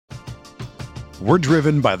We're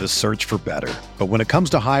driven by the search for better. But when it comes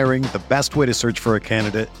to hiring, the best way to search for a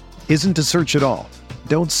candidate isn't to search at all.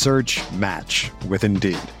 Don't search, match with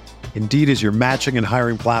Indeed. Indeed is your matching and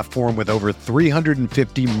hiring platform with over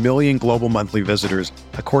 350 million global monthly visitors,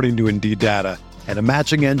 according to Indeed data, and a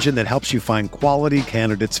matching engine that helps you find quality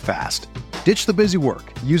candidates fast. Ditch the busy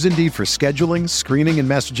work. Use Indeed for scheduling, screening, and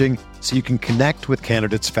messaging so you can connect with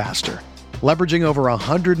candidates faster. Leveraging over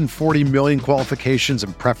 140 million qualifications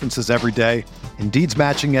and preferences every day, Indeed's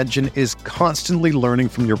matching engine is constantly learning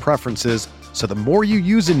from your preferences, so the more you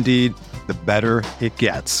use Indeed, the better it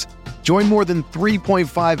gets. Join more than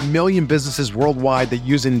 3.5 million businesses worldwide that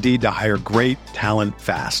use Indeed to hire great talent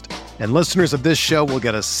fast. And listeners of this show will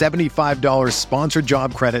get a $75 sponsored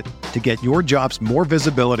job credit to get your jobs more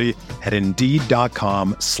visibility at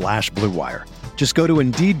Indeed.com/Blue Wire. Just go to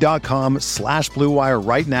Indeed.com/Blue Wire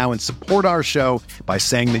right now and support our show by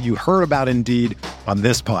saying that you heard about Indeed on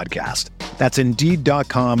this podcast. That's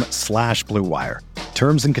Indeed.com/Blue Wire.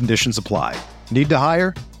 Terms and conditions apply. Need to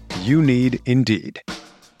hire? You need Indeed.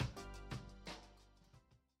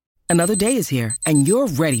 Another day is here, and you're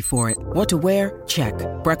ready for it. What to wear? Check.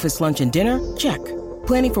 Breakfast, lunch, and dinner? Check.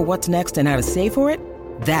 Planning for what's next and how to save for it?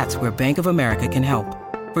 That's where Bank of America can help.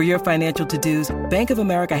 For your financial to-dos, Bank of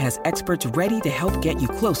America has experts ready to help get you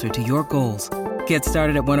closer to your goals. Get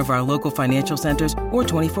started at one of our local financial centers or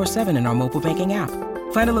 24/7 in our mobile banking app.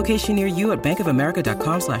 Find a location near you at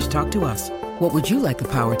bankofamerica.com/talktous. What would you like the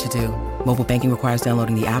power to do? Mobile banking requires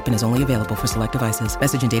downloading the app and is only available for select devices.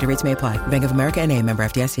 Message and data rates may apply. Bank of America N.A., member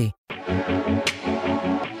FDIC.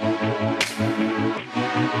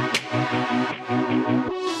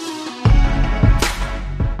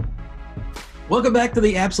 Welcome back to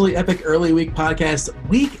the Absolutely Epic Early Week Podcast,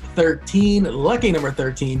 Week 13, lucky number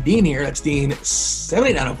 13. Dean here. That's Dean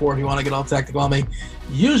 7904 if you want to get all tactical on me.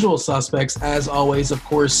 Usual suspects, as always. Of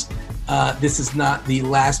course, this is not the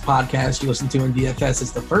last podcast you listen to in DFS.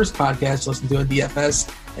 It's the first podcast you listen to in DFS.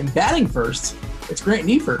 And batting first, it's Grant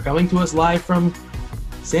Nefer coming to us live from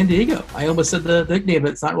San Diego. I almost said the nickname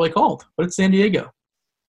that it's not really called, but it's San Diego.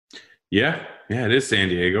 Yeah, it is San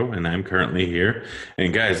Diego, and I'm currently here.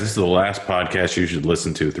 And guys, this is the last podcast you should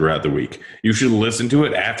listen to throughout the week. You should listen to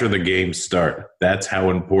it after the games start. That's how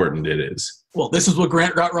important it is. Well, this is what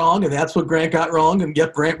Grant got wrong, and that's what Grant got wrong. And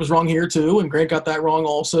yep, Grant was wrong here too, and Grant got that wrong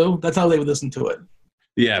also. That's how they would listen to it.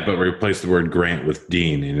 Yeah, but replace the word Grant with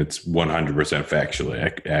Dean, and it's 100% factually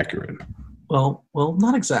accurate. Well,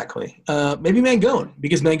 not exactly. Maybe Mangone,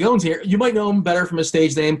 because Mangone's here. You might know him better from his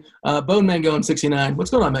stage name, Bone Mangone 69.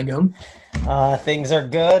 What's going on, Mangone? Things are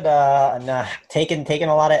good. Taking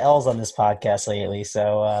a lot of L's on this podcast lately.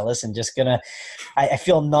 So listen, I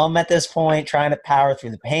feel numb at this point, trying to power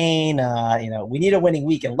through the pain. We need a winning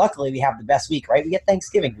week, and luckily we have the best week, right? We get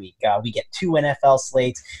Thanksgiving week. We get 2 NFL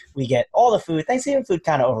slates. We get all the food. Thanksgiving food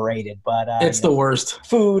kind of overrated, but it's the worst.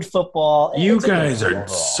 Food, football. You guys are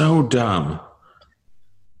so dumb.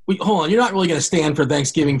 Hold on, you're not really going to stand for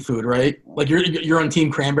Thanksgiving food, right? Like you're on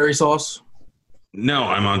team cranberry sauce? No,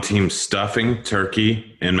 I'm on team stuffing,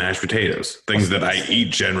 turkey, and mashed potatoes. Things that I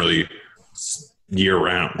eat generally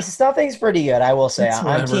year-round. Stuffing's pretty good, I will say.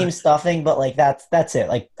 I'm team stuffing, but like that's it.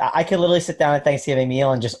 Like I could literally sit down at Thanksgiving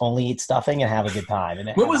meal and just only eat stuffing and have a good time.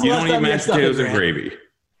 And when was the last time you had mashed potatoes stuffing, and gravy?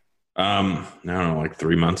 I don't know, like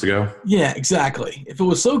 3 months ago. Yeah, exactly. If it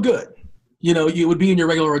was so good, you would be in your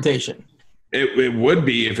regular rotation. It would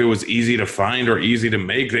be if it was easy to find or easy to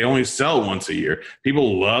make. They only sell once a year.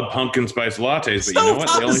 People love pumpkin spice lattes, but you know what?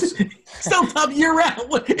 They only stovetop year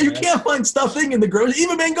round. You can't find stuffing in the grocery.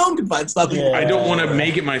 Even Mangone can find stuffing. Yeah. I don't want to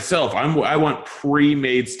make it myself. I want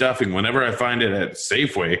pre-made stuffing. Whenever I find it at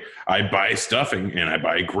Safeway, I buy stuffing and I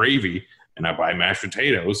buy gravy and I buy mashed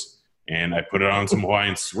potatoes and I put it on some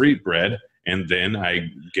Hawaiian sweet bread, and then I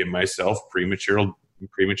give myself premature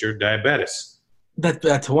diabetes.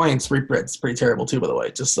 That Hawaiian sweet bread is pretty terrible too, by the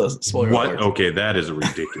way. Just spoiler what? alert. Okay, that is a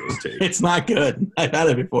ridiculous take. It's not good. I've had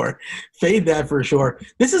it before. Fade that for sure.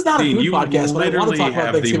 This is not a food podcast, but I want to talk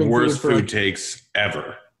about Thanksgiving the worst food takes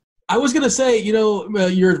ever. I was going to say,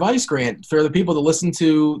 your advice, Grant, for the people that listen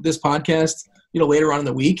to this podcast, later on in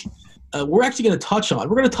the week, we're actually going to touch on.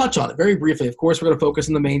 We're going to touch on it very briefly. Of course, we're going to focus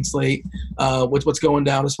on the main slate, what's going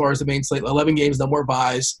down as far as the main slate. 11 games, no more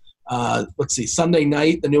buys. Let's see, Sunday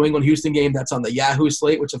night, the New England-Houston game, that's on the Yahoo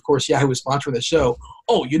slate, which, of course, Yahoo is sponsoring the show.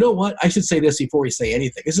 Oh, you know what? I should say this before we say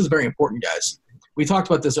anything. This is very important, guys. We talked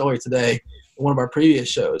about this earlier today in one of our previous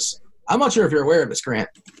shows. I'm not sure if you're aware of this, Grant.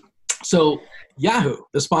 So Yahoo,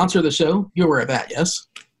 the sponsor of the show, you're aware of that, yes?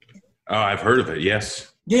 Oh, I've heard of it,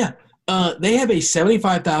 yes. Yeah. They have a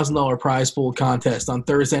 $75,000 prize pool contest on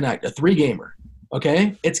Thursday night, a 3-gamer.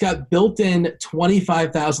 Okay, it's got built-in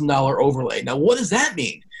 $25,000 overlay. Now, what does that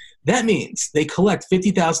mean? That means they collect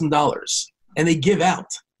 $50,000 and they give out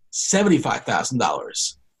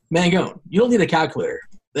 $75,000. Mangone, you don't need a calculator.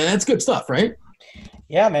 That's good stuff, right?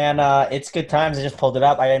 Yeah, man, it's good times. I just pulled it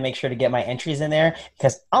up. I got to make sure to get my entries in there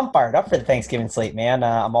because I'm fired up for the Thanksgiving slate, man.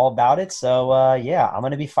 I'm all about it. So, yeah, I'm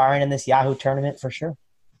going to be firing in this Yahoo tournament for sure.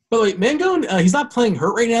 By the way, Mangone, he's not playing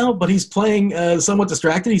hurt right now, but he's playing somewhat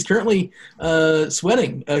distracted. He's currently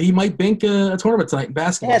sweating. He might bink a tournament tonight in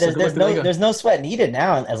basketball. Yeah, there's no sweat needed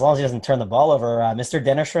now, as long as he doesn't turn the ball over. Mr.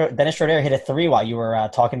 Dennis Schroeder hit a 3 while you were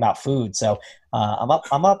talking about food, so I'm up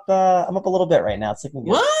a little bit right now. It's looking good.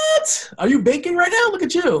 What? Are you baking right now? Look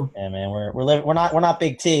at you. Yeah, man, we're not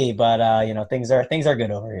Big T, but things are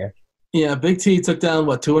good over here. Yeah, Big T took down,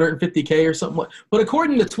 $250K or something. But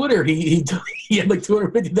according to Twitter, he had like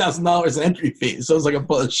 $250,000 in entry fees, so it was like a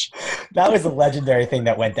push. That was a legendary thing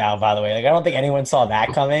that went down, by the way. Like, I don't think anyone saw that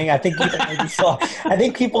coming. I think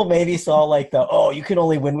people maybe saw like the, you can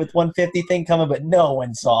only win with 150 thing coming, but no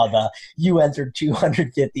one saw the you entered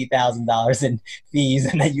 $250,000 in fees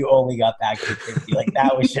and then you only got back 250. Like,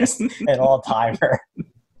 that was just an all-timer.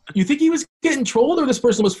 You think he was getting trolled or this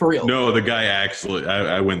person was for real? No, the guy actually,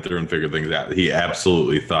 I went through and figured things out. He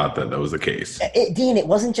absolutely thought that was the case. Dean, it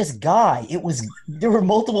wasn't just Guy. There were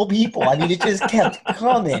multiple people. I mean, it just kept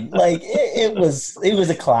coming. Like, it was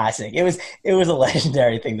a classic. It was a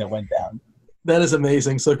legendary thing that went down. That is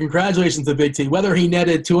amazing. So congratulations to Big T. Whether he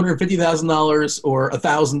netted $250,000 or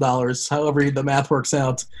 $1,000, however the math works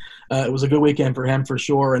out, it was a good weekend for him for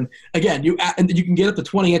sure. And again, you can get up to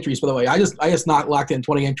 20 entries. By the way, I just not locked in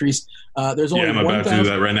 20 entries. There's only I'm about to do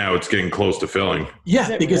that right now. It's getting close to filling.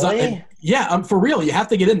 Yeah, because really? I'm for real. You have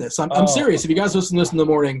to get in this. I'm serious. If you guys listen to this in the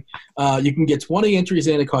morning, you can get 20 entries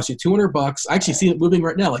in. It costs you $200. I actually see it moving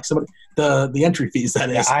right now. Like the entry fees. That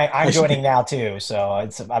is. Yeah, I'm joining now too. So I'm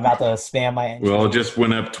about to spam my entry. Well, it just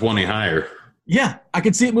went up 20 higher. Yeah, I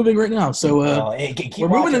can see it moving right now. So we're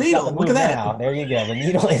moving the needle. Look at that. Now. There you go. The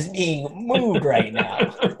needle is being moved right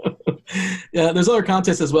now. Yeah, there's other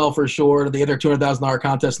contests as well for sure. The other $200,000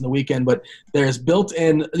 contest in the weekend, but there's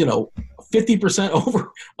built-in, 50%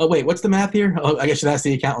 over. Oh wait, what's the math here? Oh, I guess I should ask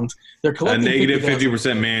the accountant. They're collecting a negative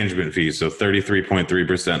 50% management fee, so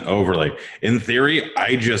 33.3% overlay. In theory,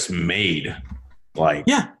 I just made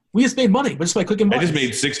we just made money just by clicking buttons. I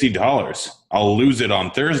just made $60. I'll lose it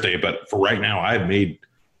on Thursday, but for right now, I've made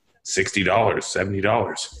 $60,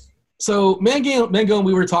 $70. So, Mangone,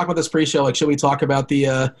 we were talking about this pre-show. Like, should we talk about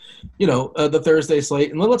the Thursday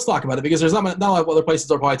slate? And let's talk about it because there's not a lot of other places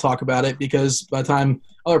that'll probably talk about it because by the time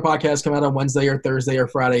other podcasts come out on Wednesday or Thursday or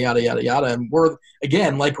Friday, yada, yada, yada. And we're,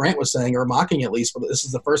 again, like Grant was saying, or mocking at least, but this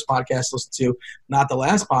is the first podcast to listen to, not the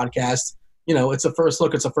last podcast. It's a first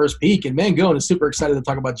look. It's a first peek. And Mangone is super excited to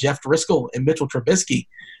talk about Jeff Driscoll and Mitchell Trubisky.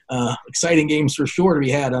 Exciting games for sure to be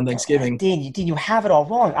had on Thanksgiving. Dean, you have it all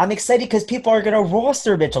wrong. I'm excited because people are going to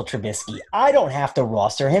roster Mitchell Trubisky. I don't have to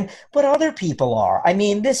roster him, but other people are. I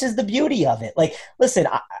mean, this is the beauty of it. Like, listen,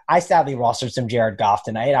 I sadly rostered some Jared Goff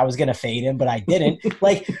tonight. I was going to fade him, but I didn't.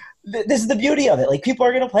 Like, this is the beauty of it. Like, people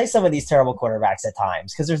are going to play some of these terrible quarterbacks at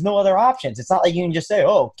times because there's no other options. It's not like you can just say,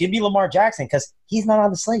 give me Lamar Jackson because he's not on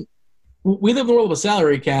the slate. We live in the world of a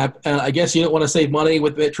salary cap. I guess you don't want to save money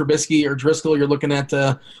with Trubisky or Driscoll. You're looking at,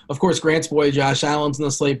 of course, Grant's boy Josh Allen's in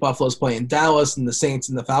the slate. Buffalo's playing Dallas, and the Saints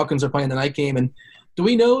and the Falcons are playing the night game. And do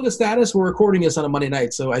we know the status? We're recording this on a Monday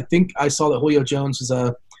night, so I think I saw that Julio Jones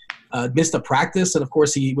was missed a practice, and of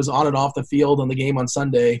course he was on and off the field on the game on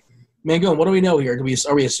Sunday. Mangone, what do we know here?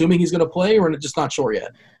 Are we assuming he's going to play, or just not sure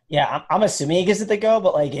yet? Yeah, I'm assuming he gives it the go,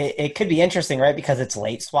 but like it could be interesting, right? Because it's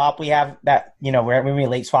late swap. We have that, we're going to be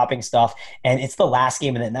late swapping stuff, and it's the last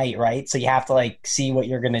game of the night, right? So you have to like see what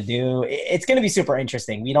you're going to do. It's going to be super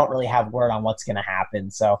interesting. We don't really have word on what's going to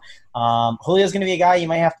happen. So Julio's going to be a guy you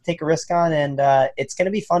might have to take a risk on, and it's going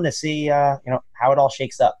to be fun to see, how it all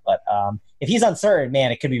shakes up. But if he's uncertain,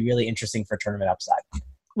 man, it could be really interesting for tournament upside.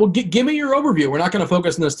 Well, give me your overview. We're not going to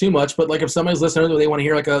focus on this too much, but like if somebody's listening, they want to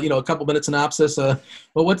hear like a couple minute synopsis.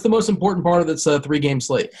 What's the most important part of this 3-game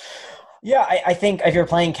slate? Yeah, I think if you're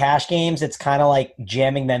playing cash games, it's kind of like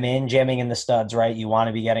jamming in the studs, right? You want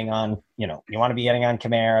to be getting on,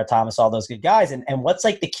 Kamara, Thomas, all those good guys. And what's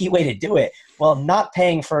like the key way to do it? Well, not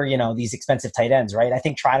paying for, these expensive tight ends, right? I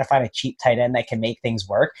think trying to find a cheap tight end that can make things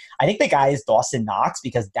work. I think the guy is Dawson Knox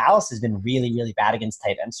because Dallas has been really, really bad against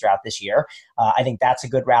tight ends throughout this year. I think that's a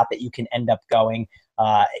good route that you can end up going.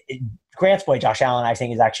 Grant's boy, Josh Allen, I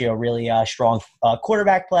think is actually a really strong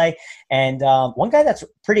quarterback play. And one guy that's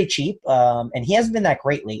pretty cheap, and he hasn't been that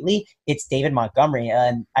great lately, it's David Montgomery.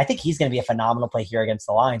 And I think he's going to be a phenomenal play here against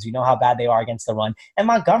the Lions. We know how bad they are against the run. And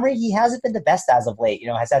Montgomery, he hasn't been the best as of late.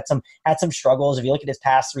 Has had some struggles. If you look at his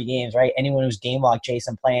past 3 games, right? Anyone who's game log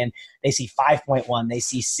Jason playing, they see 5.1, they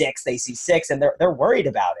see 6, they see 6, and they're worried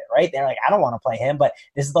about it, right? They're like, I don't want to play him, but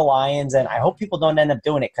this is the Lions, and I hope people don't end up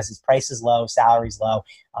doing it because his price is low, salary's low.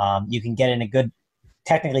 You can get in a good,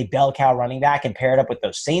 technically bell cow running back and pair it up with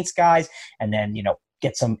those Saints guys, and then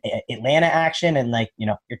get some Atlanta action, and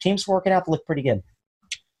your team's working out to look pretty good.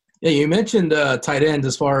 Yeah, you mentioned tight end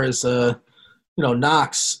as far as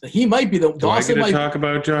Knox. He might be the. Do Dawson I get to talk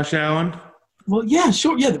about Josh Allen? Well, yeah,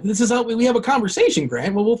 sure. Yeah, this is how we have a conversation,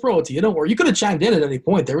 Grant. Well, we'll throw it to you. Don't worry. You could have chimed in at any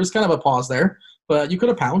point. There was kind of a pause there, but you could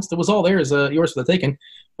have pounced. It was all theirs, yours for the taking.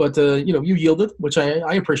 But you yielded, which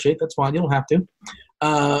I appreciate. That's fine. You don't have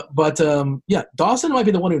to. Yeah, Dawson might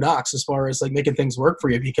be the one who knocks as far as making things work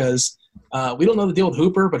for you, because we don't know the deal with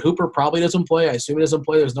Hooper, but Hooper probably doesn't play. I assume he doesn't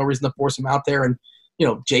play. There's no reason to force him out there. And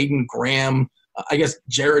Jaden Graham, I guess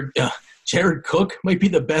Jared Cook might be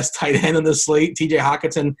the best tight end on the slate. TJ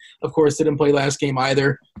Hockenson, of course, didn't play last game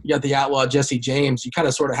either. You got the outlaw Jesse James. You kind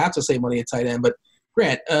of sort of have to save money at tight end. But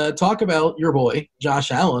Grant, talk about your boy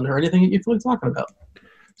Josh Allen, or anything you feel like talking about.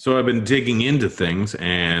 So I've been digging into things,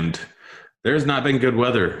 and there's not been good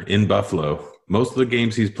weather in Buffalo. Most of the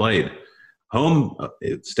games he's played. Home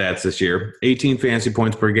stats this year, 18 fantasy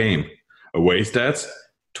points per game. Away stats,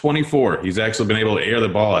 24. He's actually been able to air the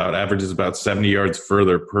ball out, averages about 70 yards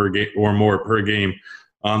further per game or more per game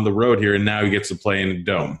on the road here, and now he gets to play in a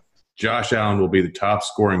dome. Josh Allen will be the top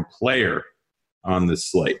scoring player on this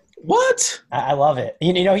slate. What? I love it.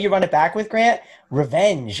 You know who you run it back with, Grant?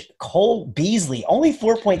 Revenge. Cole Beasley. Only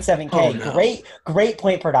 4.7K. Oh, no. Great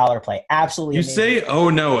point per dollar play. Absolutely. You amazing. say, oh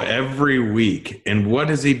no, every week. And what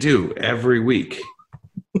does he do every week?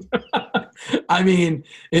 I mean,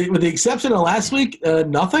 with the exception of last week,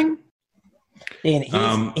 nothing.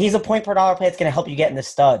 He's a point per dollar play that's going to help you get in the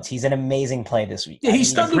studs. He's an amazing play this week. Yeah,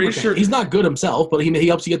 he's not good himself, but he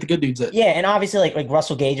helps you get the good dudes in. Yeah, and obviously like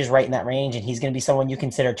Russell Gage is right in that range, and he's going to be someone you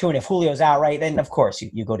consider too. And if Julio's out, right, then of course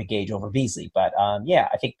you go to Gage over Beasley. But yeah,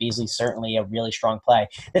 I think Beasley's certainly a really strong play.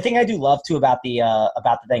 The thing I do love too about the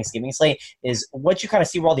Thanksgiving slate is once you kind of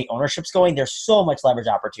see where all the ownership's going, there's so much leverage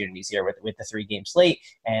opportunities here with the 3-game slate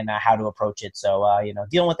and how to approach it. So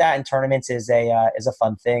dealing with that in tournaments is a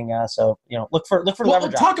fun thing. So look for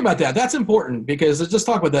leverage. Talk about that. That's important, because let's just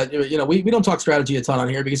talk about that. We don't talk strategy a ton on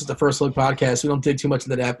here because it's a first look podcast. We don't dig too much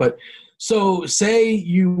into that. But so say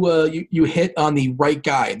you hit on the right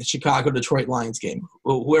guy in the Chicago-Detroit Lions game,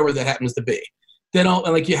 whoever that happens to be. Then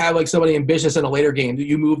you have somebody ambitious in a later game. Do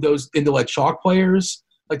you move those into chalk players?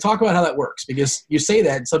 Talk about how that works, because you say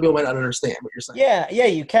that and some people might not understand what you're saying. Yeah,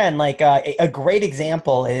 you can. A great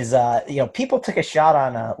example is, people took a shot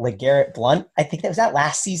on LeGarrette Blount. I think that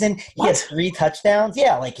last season. He had 3 touchdowns.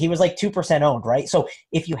 Yeah, he was 2% owned, right? So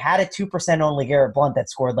if you had a 2% owned LeGarrette Blount that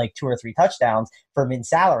scored 2 or 3 touchdowns for min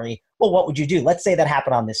salary, well, what would you do? Let's say that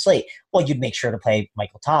happened on this slate. Well, you'd make sure to play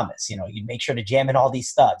Michael Thomas. You'd make sure to jam in all these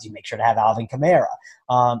studs. You'd make sure to have Alvin Kamara.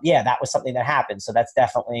 That was something that happened. So that's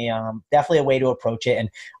definitely a way to approach it. And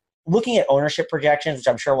looking at ownership projections, which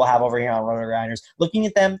I'm sure we'll have over here on Roto Grinders, looking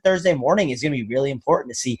at them Thursday morning is going to be really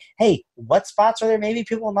important to see, hey, what spots are there maybe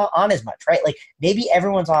people not on as much, right? Maybe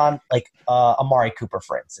everyone's on Amari Cooper,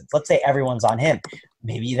 for instance. Let's say everyone's on him.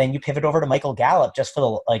 Maybe then you pivot over to Michael Gallup just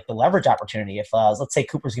for the leverage opportunity. If let's say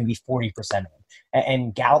Cooper's going to be 40%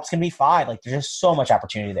 and Gallup's going to be 5, there's just so much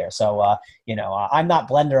opportunity there. So I'm not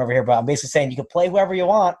Blender over here, but I'm basically saying you can play whoever you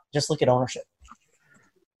want. Just look at ownership.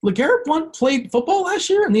 LeGarrette Blount played football last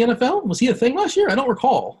year in the NFL? Was he a thing last year? I don't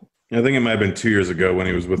recall. I think it might have been 2 years ago when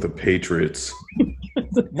he was with the Patriots.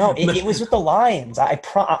 No, it was with the Lions.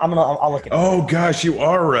 I'll look at it. Oh, gosh, you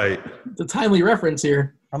are right. It's a timely reference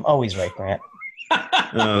here. I'm always right, Grant.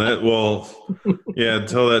 Tell that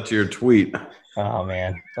to your tweet. Oh,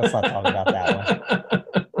 man. Let's not talk about that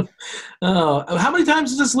one. How many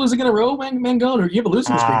times is this losing in a row, Mangone? Or you have a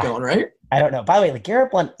losing streak going, right? I don't know. By the way,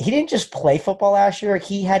 LeGarrette Blount, he didn't just play football last year.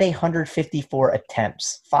 He had 154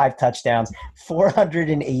 attempts, 5 touchdowns,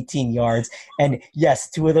 418 yards. And yes,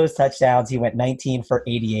 2 of those touchdowns, he went 19 for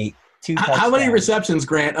 88. 2 touchdowns. How many receptions,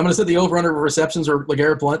 Grant? I'm going to set the over-under receptions for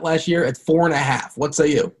LeGarrette Blount last year at 4.5. What say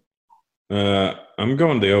you? I'm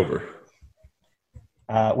going the over.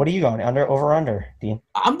 What are you going? Over, Dean?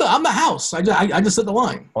 I'm the house. I just set the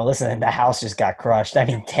line. Well, listen, the house just got crushed.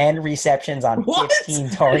 10 receptions on 15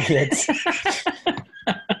 targets.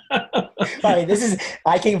 I mean,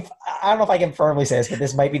 I don't know if I can firmly say this, but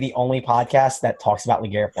this might be the only podcast that talks about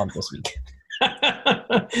LeGarrette Blount this week.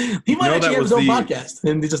 He might actually have his own podcast.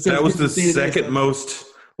 And that was the second most.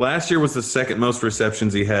 Last year was the second most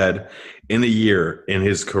receptions he had in a year in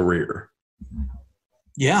his career.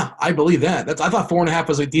 Yeah, I believe that. I thought 4.5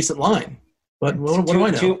 was a decent line. But what do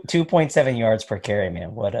I know? 2.7 yards per carry,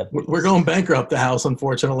 man. We're going bankrupt, the house,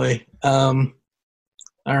 unfortunately. All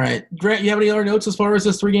right. Grant, you have any other notes as far as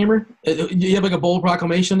this three-gamer? You have like a bold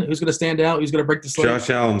proclamation? Who's going to stand out? Who's going to break the slate?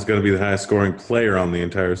 Josh Allen's going to be the highest scoring player on the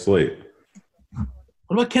entire slate.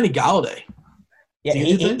 What about Kenny Galladay? Yeah,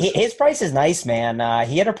 his price is nice, man.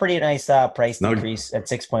 He had a pretty nice price decrease at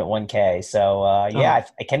 6.1K. So,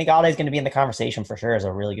 Kenny Galladay is going to be in the conversation for sure as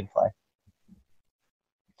a really good play.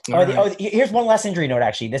 Here's one last injury note,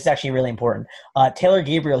 actually. This is actually really important. Taylor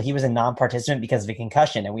Gabriel, he was a non-participant because of a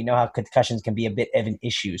concussion, and we know how concussions can be a bit of an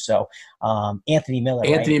issue. So Anthony Miller.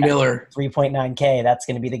 3.9K, that's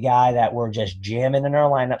going to be the guy that we're just jamming in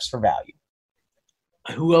our lineups for value.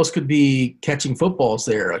 Who else could be catching footballs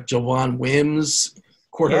there? Javon Wims,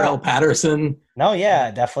 Cordarrelle Patterson. No, yeah,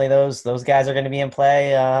 definitely those guys are going to be in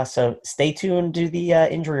play. So stay tuned to the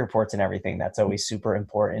injury reports and everything. That's always super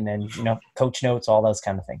important. And, coach notes, all those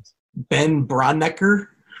kind of things. Ben Brodnecker.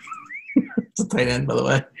 It's a tight end, by the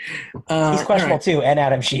way. He's questionable too, and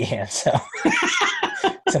Adam Sheehan. So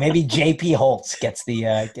maybe J.P. Holtz gets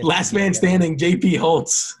the last man standing, J.P.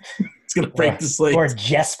 Holtz. It's going to break the slate. Or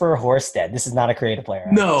Jesper Horsted. This is not a creative player.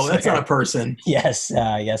 No, that's not a person. Yes,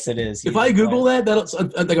 it is. If I Google that,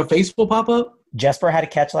 like a face will pop up. Jesper had a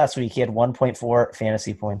catch last week. He had 1.4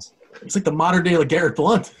 fantasy points. It's like the modern day LeGarrette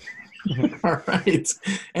Blount. All right.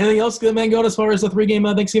 Anything else, good man, going as far as the three-game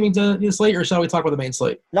Thanksgiving slate, or shall we talk about the main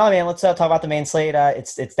slate? No, man, let's talk about the main slate.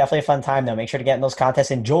 It's definitely a fun time, though. Make sure to get in those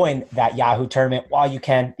contests and join that Yahoo tournament while you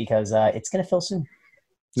can, because it's going to fill soon.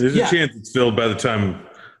 There's a chance it's filled by the time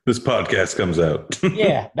this podcast comes out.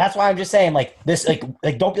 Yeah, that's why I'm just saying, this,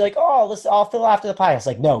 don't be like, oh, I'll fill after the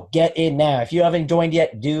podcast. No, get in now. If you haven't joined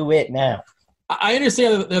yet, do it now. I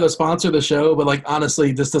understand that they're the sponsor of the show, but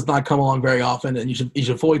honestly, this does not come along very often, and you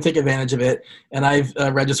should fully take advantage of it. And I've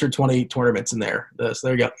registered 20 tournaments in there. So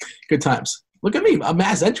there you go. Good times. Look at me. I'm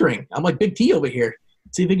mass entering. I'm like Big T over here.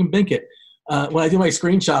 See if you can bink it. When I do my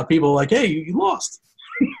screenshot, people are like, hey, you lost.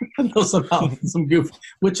 I know somehow some goof,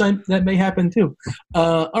 that may happen too.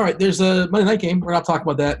 All right, there's a Monday night game. We're not talking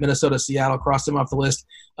about that. Minnesota, Seattle, cross them off the list.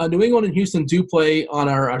 New England and Houston do play on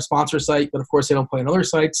our sponsor site, but of course they don't play on other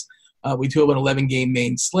sites. We do have an 11-game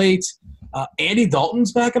main slate. Andy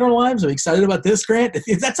Dalton's back in our lives. Are you excited about this, Grant?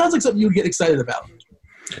 That sounds like something you'd get excited about.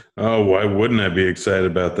 Oh, why wouldn't I be excited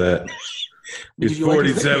about that? He's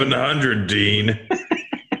 4,700, Dean.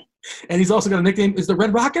 And he's also got a nickname. Is the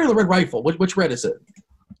Red Rocket or the Red Rifle? Which red is it?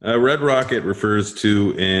 Red Rocket refers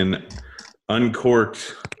to an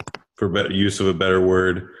uncorked, for better use of a better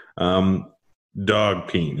word, dog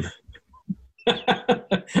peen.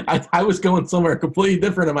 I was going somewhere completely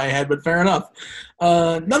different in my head, but fair enough.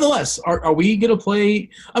 Nonetheless, are we going to play?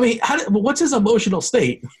 I mean, what's his emotional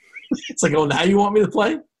state? It's like, oh, now you want me to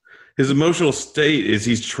play? His emotional state is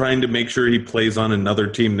he's trying to make sure he plays on another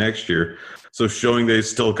team next year. So showing they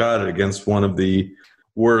still got it against one of the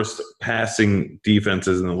worst passing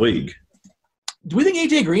defenses in the league. Do we think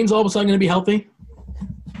AJ Green's all of a sudden going to be healthy?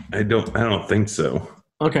 I don't think so.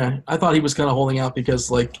 Okay. I thought he was kind of holding out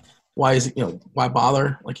because why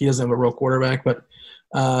bother? He doesn't have a real quarterback, but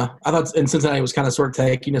I thought in Cincinnati was kind of sort of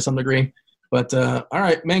tanking to some degree. But all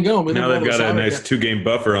right, man, go. Now they've got a nice 2-game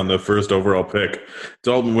buffer on the first overall pick.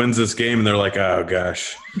 Dalton wins this game, and they're like, oh,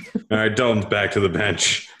 gosh. All right, Dalton's back to the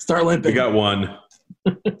bench. Start limping. We got one.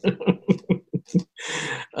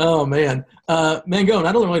 Oh, man. Mangone,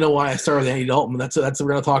 I don't really know why I started with Andy Dalton. That's what we're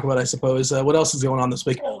going to talk about, I suppose. What else is going on this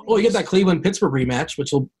week? Oh, you get that Cleveland-Pittsburgh rematch,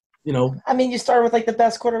 which will, I mean, you started with, the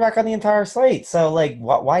best quarterback on the entire slate. So,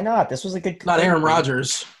 why not? This was a good – Not Aaron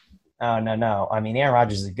Rodgers. Oh, no. I mean, Aaron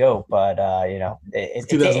Rodgers is a GOAT, but, it's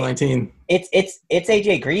 2019. It's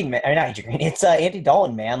AJ Green, man. I mean, not AJ Green. It's Andy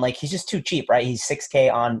Dalton, man. He's just too cheap, right? He's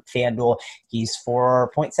 $6K on FanDuel. He's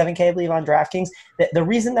 4.7K, I believe, on DraftKings. The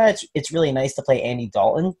reason that it's really nice to play Andy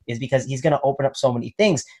Dalton is because he's going to open up so many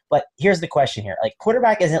things. But here's the question here.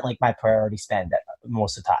 Quarterback isn't, my priority spend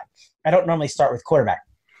most of the time. I don't normally start with quarterback.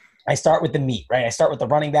 I start with the meat, right? I start with the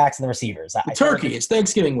running backs and the receivers. Turkey. It's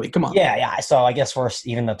Thanksgiving week. Come on. Yeah. So I guess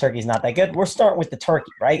even though turkey's not that good, we're starting with the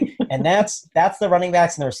turkey, right? And that's the running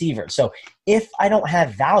backs and the receivers. So if I don't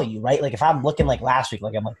have value, right? Like if I'm looking like last week,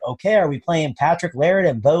 like I'm like, okay, are we playing Patrick Laird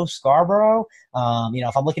and Bo Scarborough?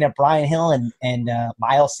 If I'm looking at Brian Hill and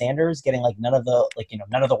Miles Sanders getting like none of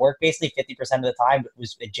the work, basically 50% of the time it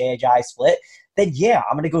was a J split, then yeah,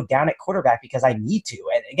 I'm going to go down at quarterback because I need to.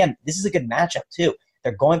 And again, this is a good matchup too.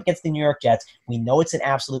 They're going against the New York Jets. We know it's an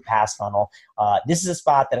absolute pass funnel. This is a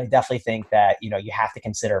spot that I definitely think that, you have to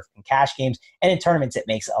consider in cash games, and in tournaments, it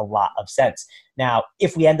makes a lot of sense. Now,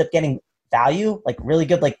 if we end up getting value, like really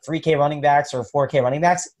good, like 3K running backs or 4K running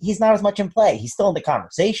backs, he's not as much in play. He's still in the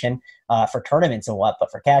conversation for tournaments and but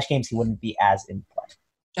for cash games, he wouldn't be as in play.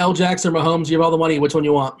 L. Jackson or Mahomes, you have all the money. Which one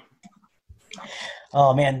you want?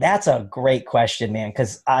 Oh man, that's a great question, man.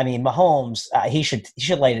 Because I mean, Mahomes, he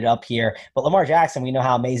should light it up here. But Lamar Jackson, we know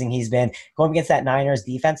how amazing he's been going against that Niners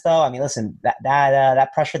defense. Though, I mean, listen, that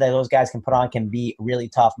pressure that those guys can put on can be really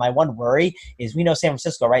tough. My one worry is we know San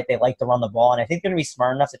Francisco, right? They like to run the ball, and I think they're going to be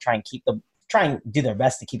smart enough to try and do their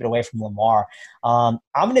best to keep it away from Lamar. I'm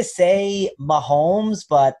going to say Mahomes,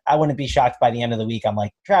 but I wouldn't be shocked by the end of the week. I'm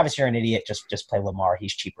like, Travis, you're an idiot. Just play Lamar.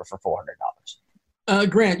 He's cheaper for $400.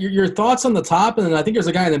 Grant, your thoughts on the top, and then I think there's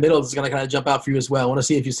a guy in the middle that's going to kind of jump out for you as well. I want to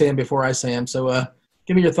see if you say him before I say him. So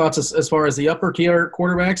give me your thoughts as far as the upper tier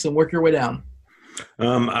quarterbacks and work your way down.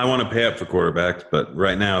 I want to pay up for quarterbacks, but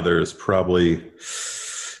right now there's probably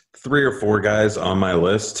 3 or 4 guys on my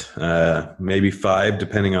list, maybe 5,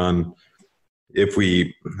 depending on if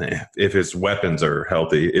his weapons are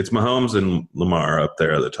healthy. It's Mahomes and Lamar up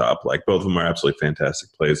there at the top. Like, both of them are absolutely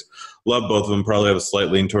fantastic plays. Love both of them. Probably have a slight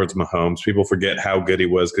lean towards Mahomes. People forget how good he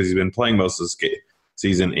was because he's been playing most of this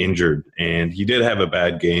season injured, and he did have a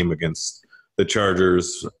bad game against the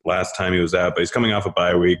Chargers last time he was out, but he's coming off a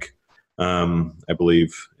bye week. I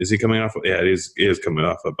believe. Is he coming off? Yeah, he is coming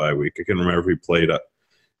off a bye week. I can't remember if he played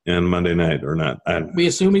on Monday night or not. We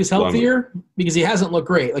assume he's healthier because he hasn't looked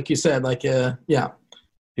great, like you said. Yeah.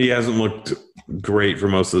 He hasn't looked great for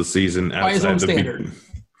most of the season. By his own standard.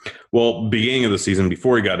 Beginning of the season,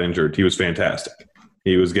 before he got injured, he was fantastic.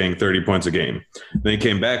 He was getting 30 points a game. Then he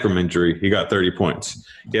came back from injury. He got 30 points.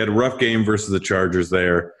 He had a rough game versus the Chargers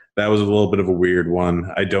there. That was a little bit of a weird one.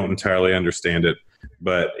 I don't entirely understand it,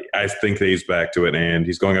 but I think that he's back to it, and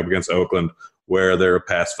he's going up against Oakland, where they're a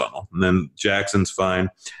pass funnel. And then Jackson's fine.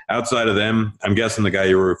 Outside of them, I'm guessing the guy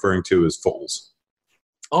you were referring to is Foles.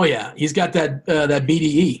 Oh, yeah. He's got that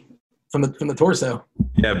BDE from the torso.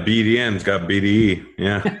 Yeah, BDN's got BDE.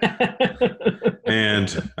 Yeah.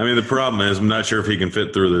 And, I mean, the problem is I'm not sure if he can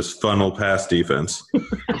fit through this funnel pass defense.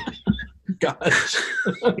 Gosh.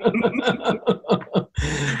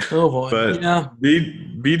 Oh, boy. But yeah.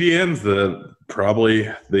 BDN's probably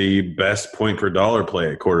the best point per dollar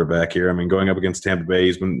play at quarterback here. I mean, going up against Tampa Bay,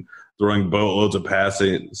 he's been throwing boatloads of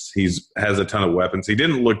passes. Has a ton of weapons. He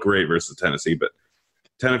didn't look great versus Tennessee, but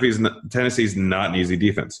Tennessee's not an easy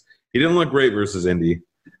defense. He didn't look great versus Indy,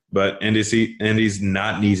 but Indy's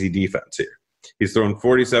not an easy defense here. He's thrown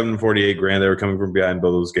 47 and 48 grand. They were coming from behind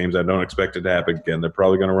both those games. I don't expect it to happen again. They're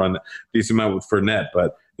probably going to run a decent amount with Fournette,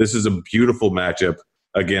 but this is a beautiful matchup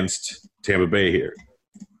against Tampa Bay here.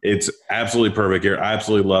 It's absolutely perfect here. I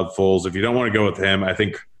absolutely love Foles. If you don't want to go with him, I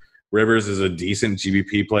think Rivers is a decent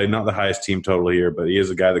GBP play. Not the highest team total here, but he is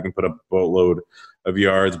a guy that can put up a boatload of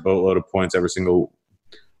yards, boatload of points every single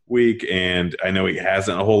week. And I know he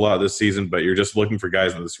hasn't a whole lot this season, but you're just looking for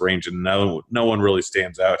guys in this range, and no one really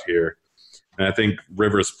stands out here. And I think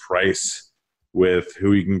Rivers' price with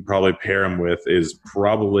who you can probably pair him with is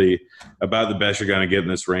probably about the best you're going to get in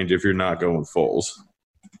this range if you're not going Foles.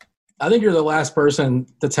 I think you're the last person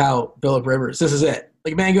to tout Phillip Rivers. This is it.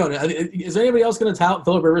 Like, man, is anybody else going to tout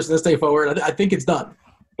Phillip Rivers from this day forward? I think it's done.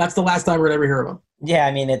 That's the last time we're going to ever hear of him. Yeah,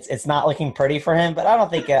 I mean, it's not looking pretty for him, but I don't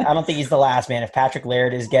think he's the last, man. If Patrick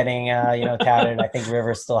Laird is getting touted, I think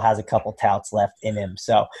Rivers still has a couple touts left in him.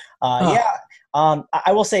 So, yeah.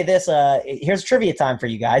 I will say this. Here's trivia time for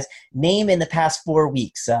you guys. Name in the past 4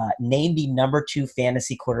 weeks. Name the number 2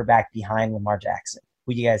 fantasy quarterback behind Lamar Jackson.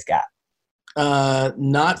 Who you guys got?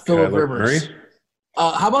 Not Phillip Rivers.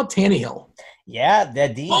 How about Tannehill? Yeah,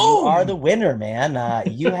 you are the winner, man.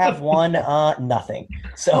 You have won nothing.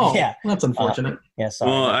 So yeah, that's unfortunate. Yeah,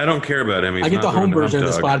 sorry. Well, I don't care about him. I get the home version of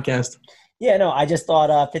this podcast. Yeah, no, I just thought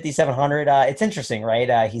 5,700. It's interesting,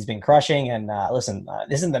 right? He's been crushing, and listen,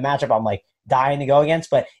 this isn't the matchup I'm like dying to go against,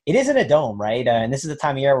 but it isn't a dome, right? And this is the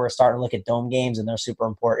time of year where we're starting to look at dome games, and they're super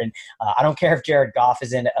important. I don't care if Jared Goff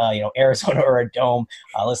is in, Arizona or a dome.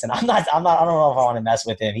 Listen, I don't know if I want to mess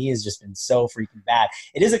with him. He has just been so freaking bad.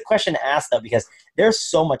 It is a question to ask though, because there's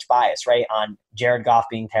so much bias, right, on Jared Goff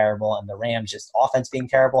being terrible and the Rams just offense being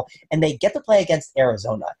terrible, and they get to play against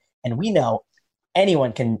Arizona, and we know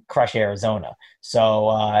anyone can crush Arizona.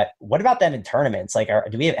 So what about them in tournaments? Like,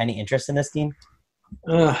 do we have any interest in this team?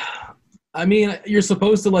 I mean, you're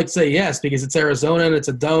supposed to say yes because it's Arizona and it's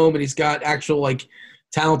a dome and he's got actual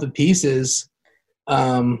talented pieces.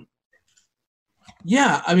 Yeah,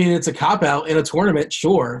 I mean, it's a cop-out in a tournament,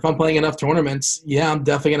 sure. If I'm playing enough tournaments, yeah, I'm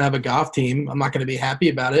definitely going to have a Goff team. I'm not going to be happy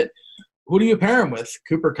about it. Who do you pair him with?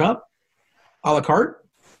 Cooper Kupp? A la carte?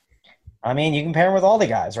 I mean, you can pair him with all the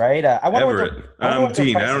guys, right? Everett.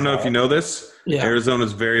 Dean, I don't know if you know this. Yeah.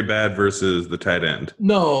 Arizona's very bad versus the tight end.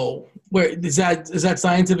 No. Where is that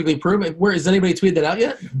scientifically proven? Where has anybody tweeted that out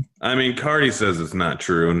yet? I mean, Cardi says it's not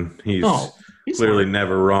true, and he's clearly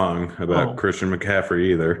never wrong about Christian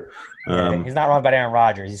McCaffrey either. He's not wrong about Aaron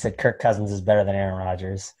Rodgers. He said Kirk Cousins is better than Aaron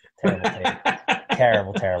Rodgers. Terrible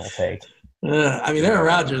take. terrible take. I mean, Aaron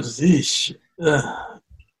Rodgers, it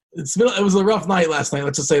was a rough night last night.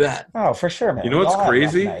 Let's just say that. Oh, for sure, man. You know what's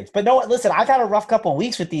crazy? But listen, I've had a rough couple of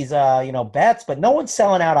weeks with these, bets. But no one's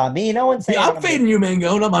selling out on me. No one's saying. I'm fading you,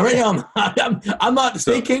 Mangone. I'm not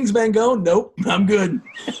State Kings, Mangone. Nope, I'm good.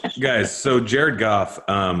 Guys, so Jared Goff,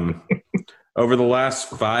 over the last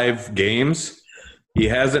 5 games, he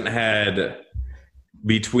hasn't had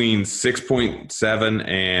between 6.7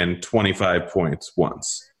 and 25 points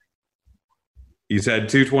once. He's had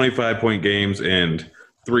 2 25-point games and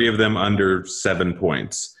 3 of them under 7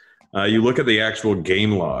 points. You look at the actual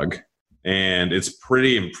game log, and it's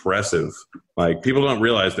pretty impressive. People don't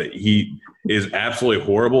realize that he is absolutely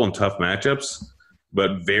horrible in tough matchups,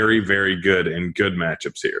 but very, very good in good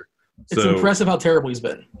matchups here. It's impressive how terrible he's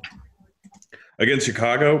been. Against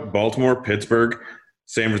Chicago, Baltimore, Pittsburgh,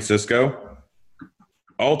 San Francisco,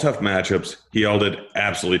 all tough matchups, he all did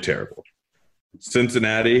absolutely terrible.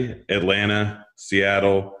 Cincinnati, Atlanta,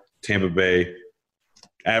 Seattle, Tampa Bay,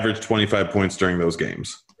 averaged 25 points during those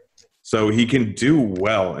games. So he can do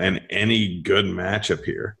well in any good matchup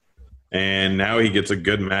here. And now he gets a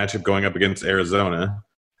good matchup going up against Arizona,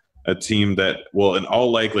 a team that will in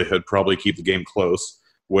all likelihood probably keep the game close,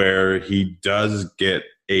 where he does get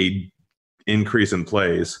a increase in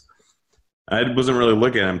plays. I wasn't really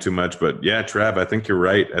looking at him too much, but yeah, Trav, I think you're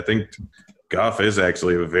right. I think Goff is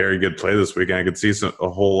actually a very good play this weekend. I could see a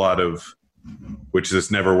whole lot of, which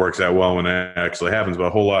this never works out well when it actually happens, but a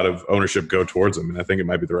whole lot of ownership go towards him, and I think it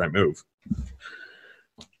might be the right move.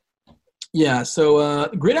 Yeah, so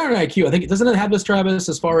Gridiron IQ, I think, doesn't it have this, Travis,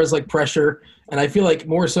 as far as pressure? And I feel like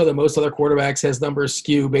more so than most other quarterbacks, his numbers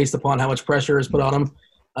skew based upon how much pressure is put on him.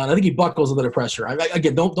 I think he buckles under the pressure.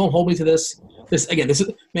 Again, don't hold me to this. This is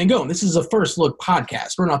Mangone. This is a first look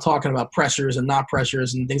podcast. We're not talking about pressures and not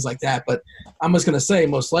pressures and things like that. But I'm just going to say,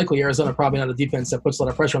 most likely, Arizona probably not a defense that puts a lot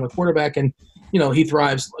of pressure on the quarterback, and he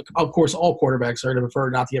thrives. Of course, all quarterbacks are to prefer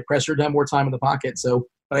not to get pressured, to have more time in the pocket. So,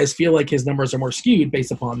 but I just feel like his numbers are more skewed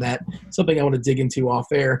based upon that. Something I want to dig into off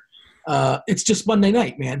air. It's just Monday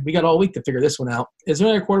night, man. We got all week to figure this one out. Is there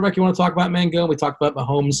another quarterback you want to talk about, Mangone? We talked about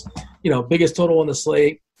Mahomes, biggest total on the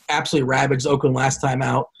slate. Absolutely ravaged Oakland last time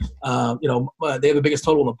out. They have the biggest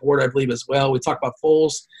total on the board, I believe, as well. We talked about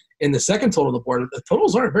Foles in the second total on the board. The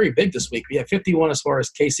totals aren't very big this week. We have 51 as far as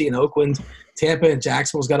KC and Oakland. Tampa and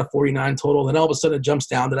Jacksonville's got a 49 total. Then all of a sudden it jumps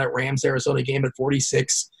down to that Rams-Arizona game at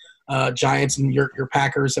 46. Giants and your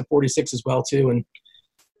Packers at 46 as well, too. And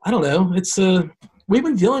I don't know. It's we've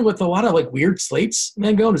been dealing with a lot of weird slates,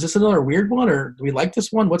 Mangone. Is this another weird one, or do we like this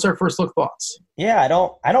one? What's our first look thoughts? Yeah, I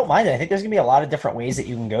don't mind it. I think there's gonna be a lot of different ways that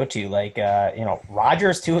you can go to.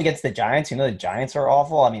 Rodgers too against the Giants. The Giants are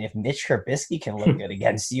awful. I mean, if Mitch Trubisky can look good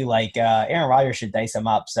against you, Aaron Rodgers should dice him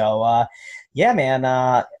up. So yeah, man.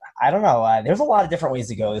 I don't know. There's a lot of different ways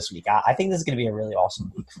to go this week. I think this is gonna be a really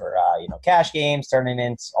awesome week for cash games,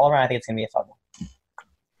 tournaments, all around. I think it's gonna be a fun one.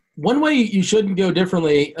 One way you shouldn't go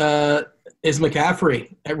differently is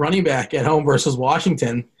McCaffrey at running back at home versus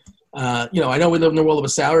Washington. I know we live in the world of a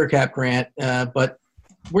salary cap, Grant, but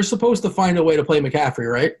we're supposed to find a way to play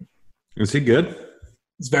McCaffrey, right? Is he good?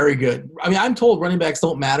 It's very good. I mean, I'm told running backs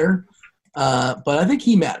don't matter, but I think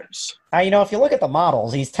he matters. If you look at the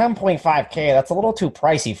models, he's 10.5K. That's a little too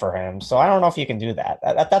pricey for him. So I don't know if you can do that.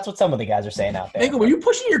 That's what some of the guys are saying out there. Megan, were you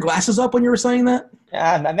pushing your glasses up when you were saying that?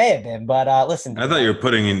 I may have been, but listen. I thought you were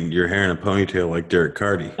putting your hair in a ponytail like Derek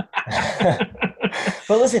Carty.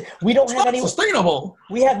 But listen, we don't have anyone sustainable.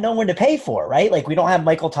 We have no one to pay for, right? Like we don't have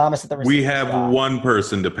Michael Thomas at the receiver We have spot. one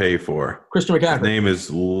person to pay for. Christian McCaffrey. His name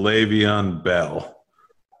is Le'Veon Bell.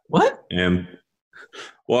 What? And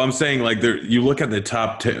I'm saying like you look at the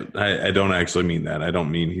top 10. I don't actually mean that. I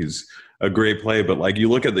don't mean he's a great play, but like you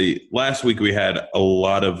look at the last week, we had a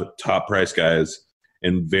lot of top price guys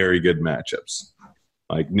in very good matchups.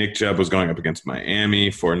 Like Nick Chubb was going up against Miami.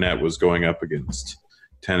 Fournette was going up against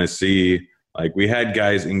Tennessee. Like we had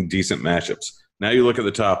guys in decent matchups. Now you look at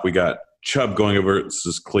the top, we got Chubb going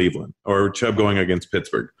versus Cleveland, or Chubb going against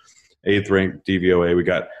Pittsburgh, 8th ranked DVOA. We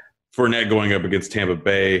got Fournette going up against Tampa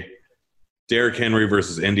Bay. Derrick Henry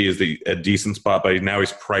versus Indy is a decent spot, but now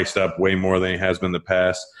he's priced up way more than he has been in the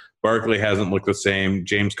past. Barkley hasn't looked the same.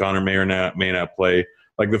 James Conner may not play.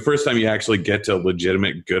 Like the first time you actually get to a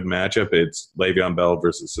legitimate good matchup, it's Le'Veon Bell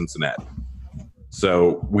versus Cincinnati.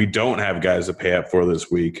 So we don't have guys to pay up for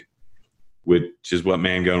this week, which is what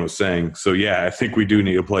Mangone was saying. So, yeah, I think we do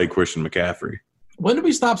need to play Christian McCaffrey. When do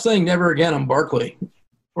we stop saying never again on Barkley?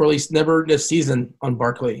 Or at least never this season on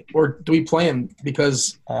Barkley? Or do we play him?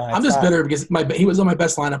 Because I'm just bitter because he was on my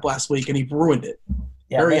best lineup last week and he ruined it.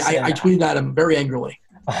 Yeah, I tweeted at him very angrily.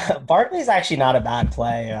 Barkley's actually not a bad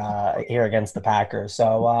play here against the Packers.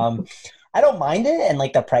 So I don't mind it. And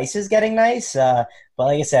like the price is getting nice. But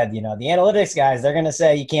like I said, the analytics guys, they're going to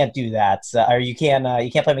say you can't do that. Or you can't play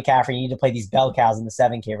McCaffrey. You need to play these bell cows in the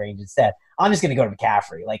 7K range instead. I'm just going to go to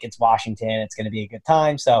McCaffrey. Like it's Washington. It's going to be a good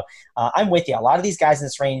time. So I'm with you. A lot of these guys in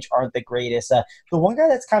this range aren't the greatest. The one guy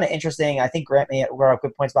that's kind of interesting, I think Grant made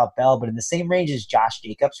good points about Bell, but in the same range as Josh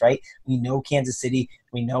Jacobs, right? We know Kansas City.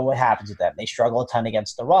 We know what happens with them. They struggle a ton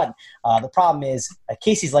against the run. The problem is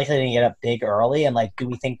Casey's likely to get up big early. And like, do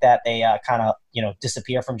we think that they kind of,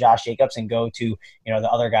 disappear from Josh Jacobs and go to, the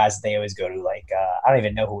other guys that they always go to? Like, I don't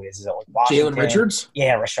even know who it is. Is it like Washington? Jalen Richards?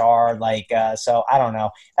 Yeah, Rashard. So I don't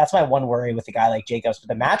know. That's my one worry with a guy like Jacobs. But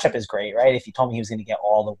the matchup is great, right? If you told me he was going to get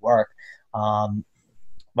all the work.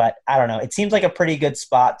 But I don't know. It seems like a pretty good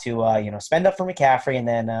spot to, spend up for McCaffrey and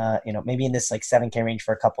then, maybe in this like 7K range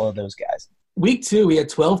for a couple of those guys. Week 2, he had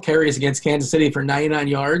 12 carries against Kansas City for 99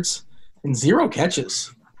 yards and 0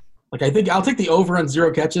 catches. Like, I think I'll take the over on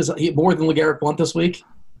 0 catches more than LeGarrette Blount this week.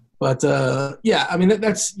 But, yeah, I mean,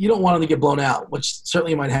 that's you don't want him to get blown out, which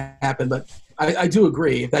certainly might happen. But I do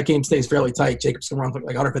agree. If that game stays fairly tight, Jacobs can run like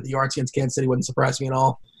 150 yards against Kansas City. Wouldn't surprise me at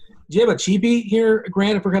all. Do you have a cheapie here,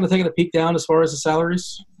 Grant, if we're kind of taking a peek down as far as the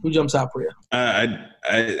salaries? Who jumps out for you?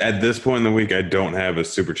 At this point in the week, I don't have a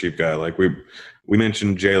super cheap guy. Like we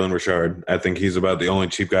mentioned Jalen Richard. I think he's about the only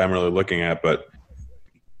cheap guy I'm really looking at. But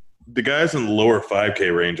the guys in the lower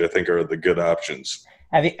 5K range, I think, are the good options.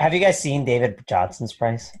 Have you guys seen David Johnson's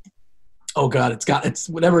price? Oh God, it's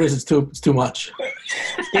whatever it is. It's too much.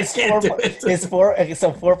 It's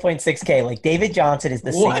 4.6K. Like David Johnson is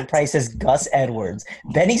the same price as Gus Edwards.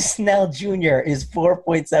 Benny Snell Jr. is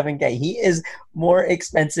 4.7K. He is more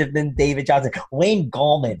expensive than David Johnson. Wayne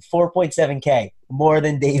Gallman, 4.7K, more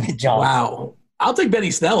than David Johnson. Wow. I'll take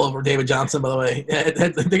Benny Snell over David Johnson, by the way.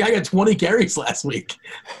 The guy got 20 carries last week.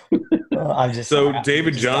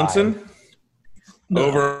 David Johnson? No.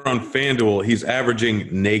 Over on FanDuel, he's averaging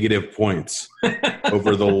negative points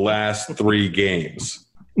over the last 3 games.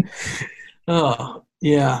 Oh,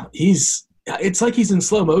 yeah. It's like he's in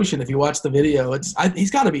slow motion if you watch the video. He's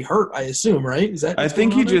got to be hurt, I assume, right? I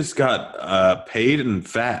think he just got paid and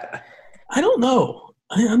fat. I don't know.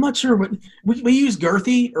 I'm not sure. But we use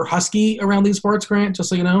girthy or husky around these parts, Grant, just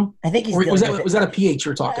so you know. I think was that a PH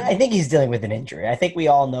you're talking? I think he's dealing with an injury. I think we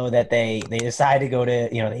all know that they decided to go to,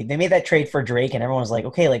 they made that trade for Drake and everyone was like,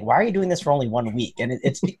 okay, like, why are you doing this for only 1 week? And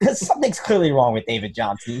it's because something's clearly wrong with David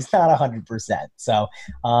Johnson. He's not 100%. So,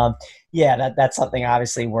 yeah, that's something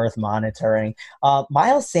obviously worth monitoring.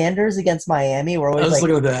 Miles Sanders against Miami. We're always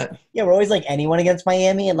looking at that. Yeah, we're always like anyone against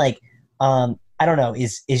Miami. And like, I don't know.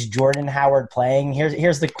 Is Jordan Howard playing?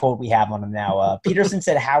 Here's the quote we have on him now. Peterson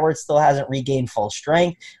said Howard still hasn't regained full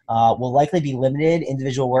strength. Will likely be limited.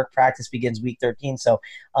 Individual work practice begins week 13. So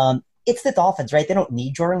it's the Dolphins, right? They don't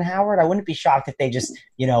need Jordan Howard. I wouldn't be shocked if they just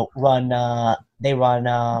run. They run.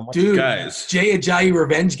 Guys, Jay Ajayi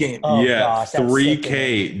revenge game. Oh, yeah, gosh,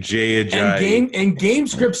 3K Jay Ajayi. And game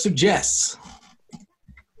script suggests.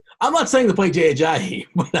 I'm not saying to play Jay Ajayi,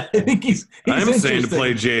 but I think he's I'm saying to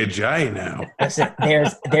play Jay Ajayi now. Listen,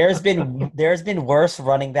 there's been worse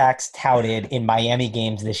running backs touted in Miami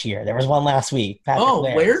games this year. There was one last week.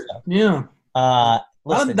 Patrick Laird? So. Yeah.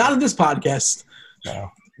 Not in this podcast.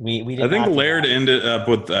 No, we did. I think Laird ended up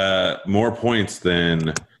with more points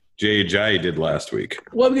than Jay Ajayi did last week.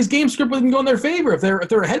 Well, because game script wouldn't go in their favor. If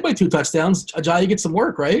they're ahead by 2 touchdowns, Ajayi gets some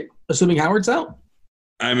work, right? Assuming Howard's out.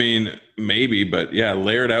 I mean, maybe, but yeah,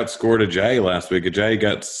 Laird outscored Ajayi last week. Ajayi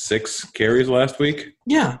got 6 carries last week.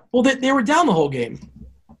 Yeah. Well, they were down the whole game.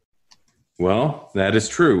 Well, that is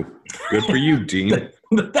true. Good for you, Dean.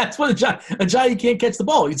 That's what Ajayi can't catch the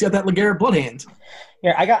ball. He's got that LeGarrette Blunt hand.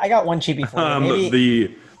 Here, I got one cheapie for you. Maybe,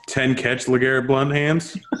 the 10-catch LeGarrette Blunt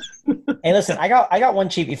hands. Hey, listen, I got one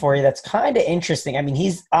cheapie for you that's kind of interesting. I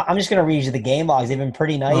mean, I'm just going to read you the game logs. They've been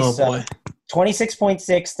pretty nice. Oh, boy. 26.6,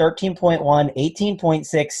 13.1, 18.6,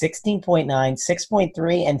 16.9,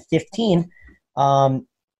 6.3, and 15.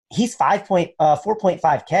 He's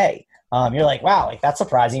 4.5K. You're like, wow, like that's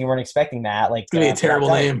surprising. You weren't expecting that. Like, it's going to be a terrible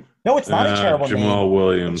name. No, it's not a terrible name. Jamal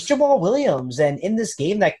Williams. It's Jamal Williams. And in this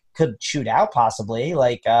game that could shoot out possibly,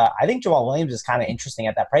 like I think Jamal Williams is kind of interesting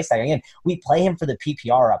at that price tag. Again, we play him for the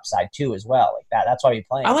PPR upside too as well. Like that's why we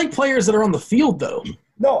play him. I like players that are on the field though.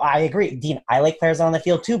 No, I agree. Dean, I like players on the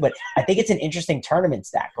field too, but I think it's an interesting tournament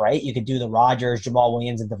stack, right? You could do the Rodgers, Jamal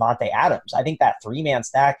Williams, and Devontae Adams. I think that 3-man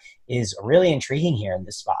stack is really intriguing here in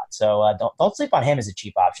this spot. So don't sleep on him as a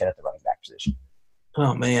cheap option at the running back position.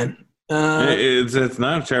 Oh, man. It's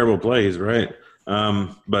not a terrible play. He's right.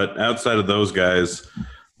 But outside of those guys,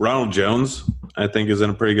 Ronald Jones, I think, is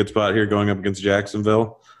in a pretty good spot here going up against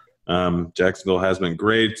Jacksonville. Jacksonville has been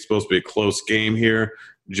great. It's supposed to be a close game here.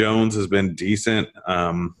 Jones has been decent.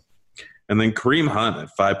 And then Kareem Hunt at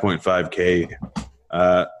 5.5K.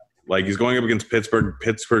 Like he's going up against Pittsburgh.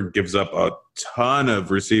 Pittsburgh gives up a ton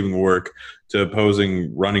of receiving work to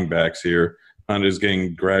opposing running backs here. Hunt is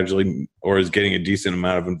getting getting a decent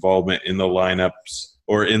amount of involvement in the lineups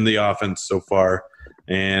or in the offense so far.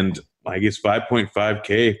 And like he's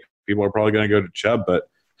 5.5K. People are probably going to go to Chubb, but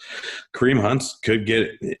Kareem Hunt could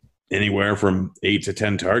get anywhere from 8 to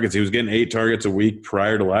 10 targets. He was getting 8 targets a week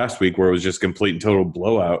prior to last week where it was just complete and total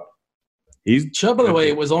blowout. Chubb, by the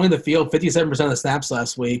way, was only in the field 57% of the snaps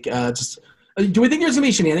last week. Do we think there's going to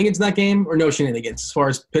be shenanigans in that game or no shenanigans as far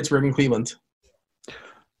as Pittsburgh and Cleveland?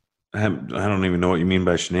 I don't even know what you mean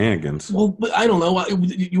by shenanigans. Well, I don't know.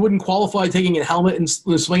 You wouldn't qualify taking a helmet and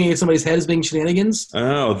swinging at somebody's head as being shenanigans?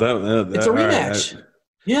 Oh, it's a rematch.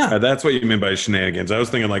 Yeah. That's what you mean by shenanigans. I was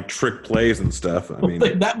thinking like trick plays and stuff. I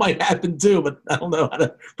mean, that might happen too, but I don't know how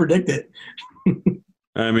to predict it.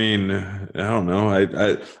 I mean, I don't know.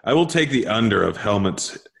 I will take the under of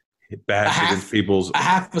helmets bashed against people's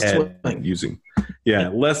half a head swing using. Yeah,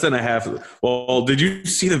 less than a half. Well, did you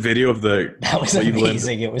see the video of the? That was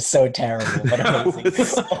amazing. It was so terrible, but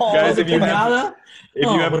amazing. Guys, if you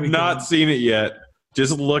have not seen it yet,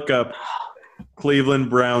 just look up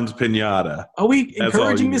Cleveland Browns pinata. Are we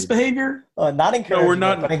encouraging this behavior? Not encouraging. No, we're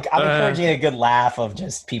not. I'm encouraging a good laugh of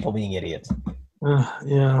just people being idiots.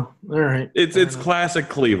 Yeah. All right. It's classic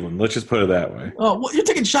Cleveland. Let's just put it that way. Oh, well, you're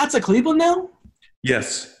taking shots at Cleveland now?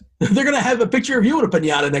 Yes. They're gonna have a picture of you in a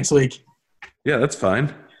pinata next week. Yeah, that's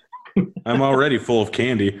fine. I'm already full of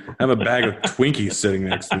candy. I have a bag of Twinkies sitting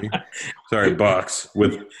next to me. Sorry, box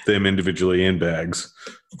with them individually in bags.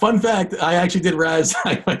 Fun fact, I actually did Raz.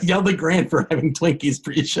 I yelled at Grant for having Twinkies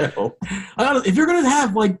pre-show. If you're going to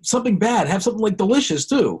have like something bad, have something like delicious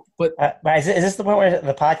too. But is this the point where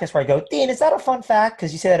the podcast where I go, Dean, is that a fun fact?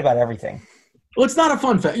 Because you say that about everything. Well, it's not a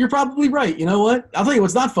fun fact. You're probably right. You know what? I'll tell you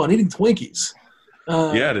what's not fun, eating Twinkies.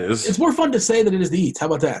 Yeah, it is. It's more fun to say than it is to eat. How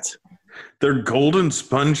about that? They're golden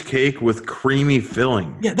sponge cake with creamy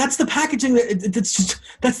filling. Yeah, that's the packaging.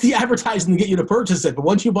 That's the advertising to get you to purchase it. But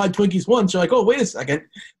once you buy Twinkies once, you're like, oh, wait a second.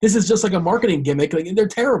 This is just like a marketing gimmick. Like, they're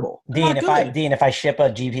terrible. Dean, if I ship a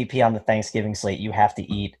GPP on the Thanksgiving slate, you have to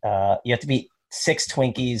eat. You have to eat 6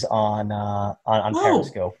 Twinkies on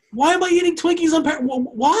Periscope. Why am I eating Twinkies on Periscope?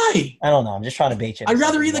 Why? I don't know. I'm just trying to bait you. I'd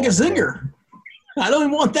rather eat like a Zinger. I don't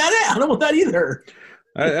even want that. I don't want that either.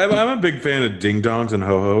 I'm a big fan of Ding Dongs and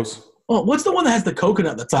Ho-Hos. Oh, what's the one that has the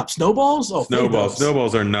coconut at the top? Snowballs? Oh, Snowballs.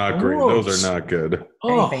 Snowballs are not great. Those are not good.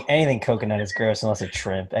 Anything coconut is gross unless it's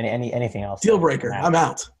shrimp. Anything else? Deal breaker. I'm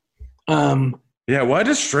out. Yeah, why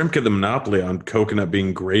does shrimp get the monopoly on coconut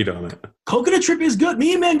being great on it? Coconut shrimp is good.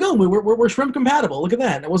 Me and Mangone, we're shrimp compatible. Look at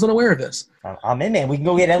that. I wasn't aware of this. I'm in, man. We can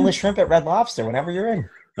go get endless shrimp at Red Lobster whenever you're in.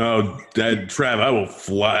 Oh, Trav, I will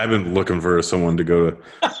fly. I've been looking for someone to go to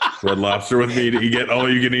Red Lobster with me to get all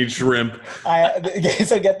you can eat shrimp.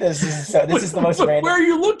 So get this. This is the most random. Where are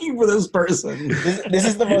you looking for this person? This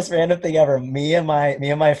is the most random thing ever. Me and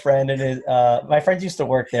my friend and his my friends used to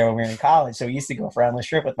work there when we were in college, so we used to go for endless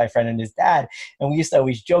shrimp with my friend and his dad, and we used to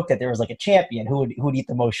always joke that there was like a champion who would eat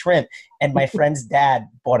the most shrimp. And my friend's dad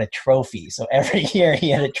bought a trophy. So every year he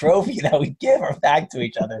had a trophy that we give back to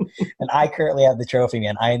each other. And I currently have the trophy,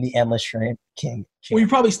 man. I am the Endless Shrimp King. Well, you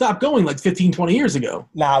probably stopped going like 15, 20 years ago.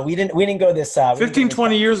 Nah, we didn't go this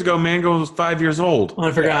 20 years ago, Mango was 5 years old. Oh,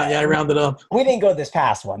 I forgot. Yeah, I rounded up. We didn't go this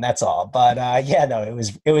past one, that's all. But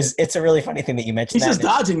it's a really funny thing that you mentioned. He's just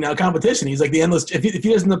dodging now competition. He's like the endless. If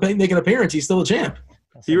he doesn't make an appearance, he's still a champ.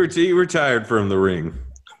 He retired from the ring.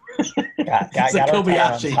 He's the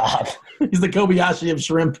Kobayashi. He's the Kobayashi of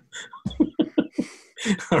shrimp.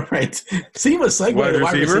 All right. Seamless segue to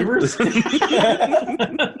wide receivers.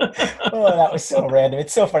 Oh, that was so random.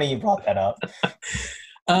 It's so funny you brought that up.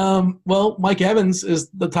 Well, Mike Evans is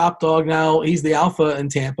the top dog now. He's the alpha in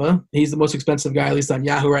Tampa. He's the most expensive guy, at least on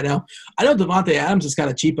Yahoo right now. I know Davante Adams is kind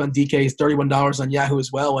of cheap on DK. He's $31 on Yahoo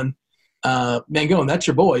as well. And Mangone, that's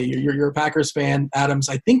your boy. You're a Packers fan. Adams,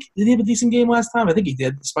 I think, did he have a decent game last time? I think he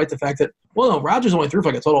did, despite the fact that, Rodgers only threw for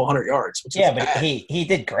like a total of 100 yards. Which but he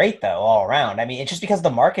did great, though, all around. I mean, it's just because of the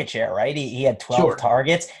market share, right? He had 12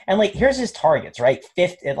 targets. And, here's his targets, right?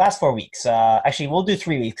 Last 4 weeks. Actually, we'll do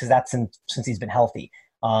 3 weeks because that's since he's been healthy.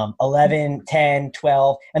 11, 10,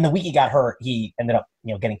 12. And the week he got hurt, he ended up,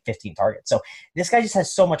 getting 15 targets. So this guy just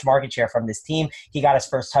has so much market share from this team. He got his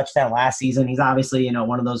first touchdown last season. He's obviously,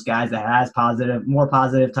 one of those guys that has more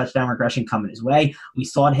positive touchdown regression coming his way. We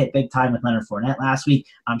saw it hit big time with Leonard Fournette last week.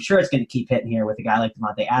 I'm sure it's going to keep hitting here with a guy like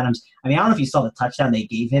Davante Adams. I mean, I don't know if you saw the touchdown they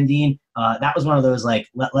gave him, Dean. That was one of those,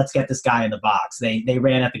 let's get this guy in the box. They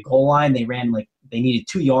ran at the goal line. They ran, they needed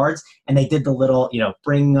 2 yards, and they did the little,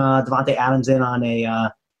 bring Davante Adams in on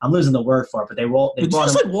a I'm losing the word for it, but they brought him. Did you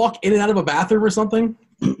just walk in and out of a bathroom or something?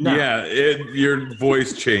 No. Yeah, your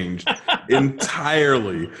voice changed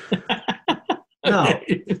entirely. No,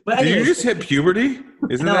 but did you just hit puberty?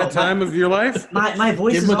 Isn't that time of your life? My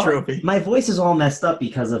voice Give is him a trophy. My voice is all messed up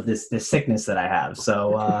because of this sickness that I have.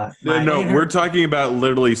 So no, we're talking about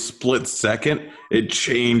literally split second. It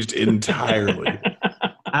changed entirely.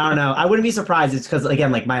 I don't know. I wouldn't be surprised. It's because, again,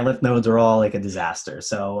 my lymph nodes are all a disaster.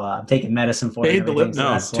 So I'm taking medicine for it.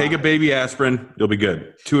 No, take a baby aspirin. You'll be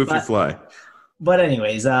good. 2 if you fly. But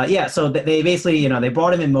anyways, so they basically, they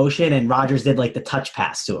brought him in motion, and Rodgers did the touch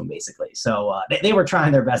pass to him, basically. So they were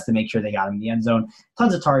trying their best to make sure they got him in the end zone.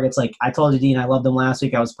 Tons of targets. I told you, Dean, I loved him last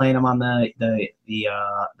week. I was playing him on the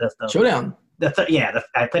Showdown.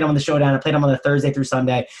 I played him on the Showdown. I played him on the Thursday through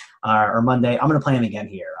Sunday or Monday. I'm going to play him again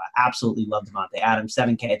here. Absolutely love Davante Adams.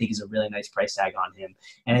 $7K, I think, is a really nice price tag on him.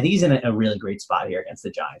 And I think he's in a really great spot here against the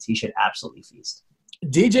Giants. He should absolutely feast.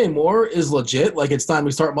 DJ Moore is legit. It's time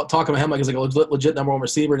we start talking about him he's a legit number one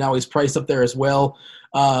receiver. Now he's priced up there as well.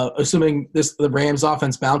 Assuming the Rams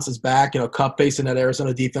offense bounces back, Kupp facing that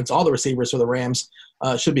Arizona defense, all the receivers for the Rams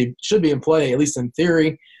should be in play, at least in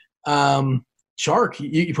theory. Chark,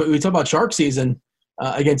 we talk about Chark season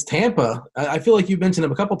against Tampa. I feel like you've mentioned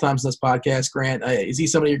him a couple times in this podcast, Grant. Is he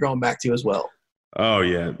somebody you're going back to as well? Oh,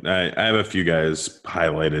 yeah. I have a few guys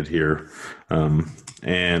highlighted here.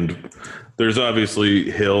 And there's obviously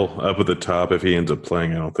Hill up at the top if he ends up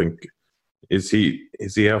playing. I don't think – is he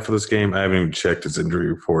out for this game? I haven't even checked his injury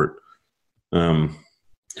report.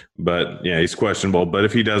 But, yeah, he's questionable. But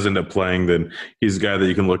if he does end up playing, then he's a guy that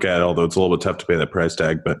you can look at, although it's a little bit tough to pay that price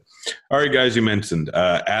tag. But, all right, guys, you mentioned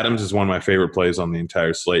Adams is one of my favorite plays on the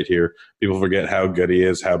entire slate here. People forget how good he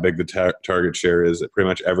is, how big the target share is, pretty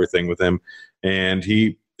much everything with him. And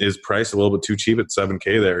he is priced a little bit too cheap at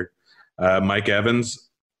 $7K there. Mike Evans,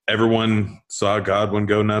 everyone saw Godwin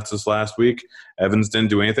go nuts this last week. Evans didn't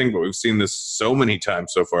do anything, but we've seen this so many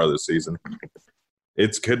times so far this season.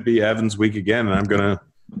 It could be Evans' week again, and I'm going to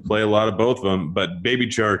play a lot of both of them. But Baby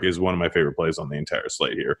Chark is one of my favorite plays on the entire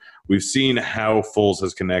slate here. We've seen how Foles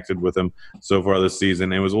has connected with him so far this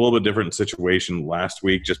season. It was a little bit different situation last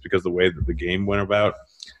week just because of the way that the game went about.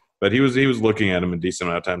 But he was looking at him a decent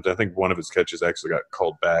amount of times. I think one of his catches actually got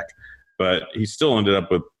called back. But he still ended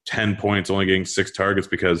up with 10 points, only getting 6 targets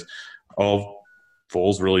because all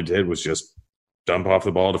Foles really did was just dump off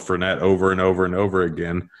the ball to Fournette over and over and over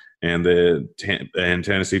again. And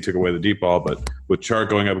Tennessee took away the deep ball. But with Chark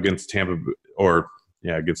going up against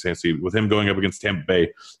against Tennessee, with him going up against Tampa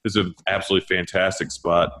Bay, this is an absolutely fantastic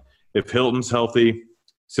spot. If Hilton's healthy,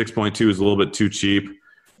 6.2 is a little bit too cheap.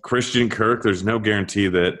 Christian Kirk, there's no guarantee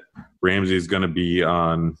that Ramsey's going to be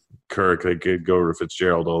on Kirk. They could go to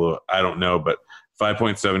Fitzgerald, although I don't know. But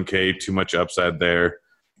 5.7K, too much upside there.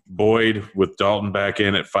 Boyd with Dalton back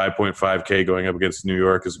in at 5.5K going up against New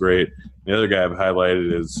York is great. The other guy I've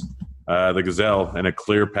highlighted is the Gazelle in a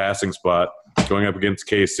clear passing spot going up against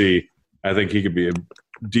KC. I think he could be a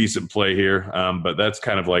decent play here, but that's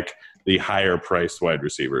kind of like the higher priced wide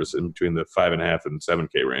receivers in between the 5.5 and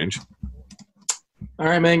 7K range. All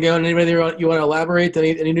right, man. Go. Anybody you want to elaborate?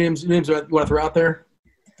 Any names you want to throw out there?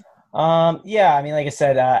 Yeah, I mean, like I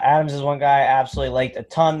said, Adams is one guy I absolutely liked a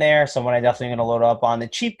ton there. Someone I definitely going to load up on. The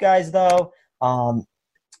cheap guys, though, I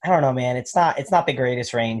don't know, man. It's not the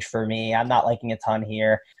greatest range for me. I'm not liking a ton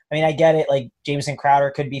here. I mean, I get it. Like Jameson Crowder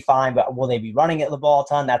could be fine, but will they be running at the ball a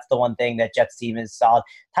ton? That's the one thing that Jets team is solid.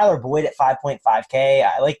 Tyler Boyd at 5.5K.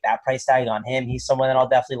 I like that price tag on him. He's someone that I'll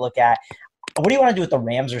definitely look at. What do you want to do with the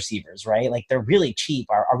Rams receivers, right? Like they're really cheap.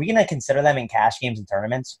 Are we going to consider them in cash games and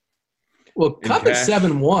tournaments? Well, Cup at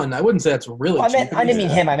 7-1. I wouldn't say that's really cheap. I didn't mean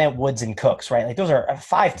him. I meant Woods and Cooks, right? Like those are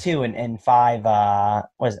 5.2 and 5.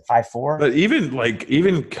 What is it? 5.4. But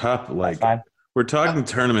even Cup, like we're talking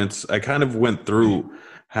tournaments. I kind of went through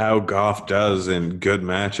how Goff does in good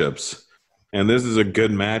matchups, and this is a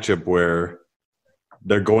good matchup where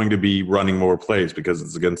they're going to be running more plays because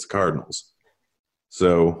it's against the Cardinals.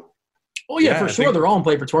 So. Oh yeah, for sure. They're all in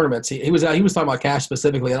play for tournaments. He was talking about cash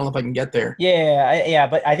specifically. I don't know if I can get there. Yeah,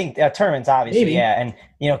 but I think tournaments obviously. Maybe. Yeah,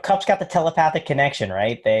 and Cup's got the telepathic connection,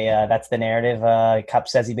 right? That's the narrative. Cup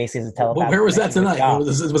says he basically has a telepathic. Well, where was that tonight?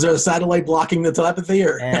 Was there a satellite blocking the telepathy?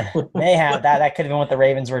 Or may have that could have been what the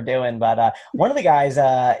Ravens were doing. But one of the guys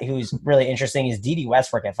who's really interesting is D.D.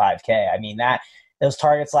 Westbrook at 5K. I mean those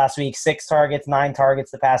targets last week, 6 targets, 9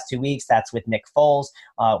 targets the past 2 weeks. That's with Nick Foles.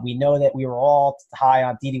 We know that we were all high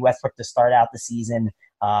on D.D. Westbrook to start out the season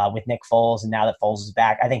with Nick Foles, and now that Foles is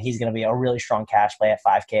back, I think he's going to be a really strong cash play at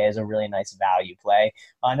 5K as a really nice value play.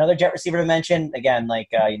 Another Jet receiver to mention, again,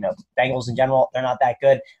 Bengals in general, they're not that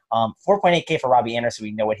good. 4.8K for Robbie Anderson.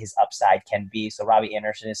 We know what his upside can be. So Robbie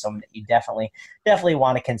Anderson is someone that you definitely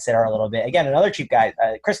want to consider a little bit. Again, another cheap guy,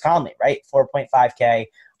 Chris Conley, right? 4.5K.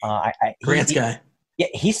 Grant's guy. Yeah,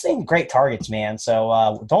 he's seeing great targets, man.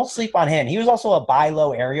 So don't sleep on him. He was also a buy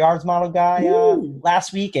low air yards model guy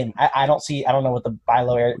last week, and I don't know what the buy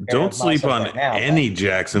low air. Don't sleep on any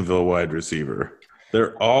Jacksonville wide receiver.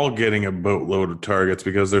 They're all getting a boatload of targets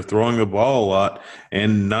because they're throwing the ball a lot,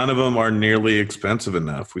 and none of them are nearly expensive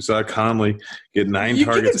enough. We saw Conley get 9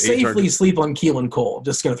 targets. You can safely sleep on Keelan Cole.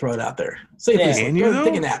 Just going to throw it out there. Safely sleep.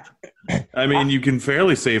 Take a nap. I mean, you can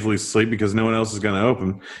fairly safely sleep because no one else is going to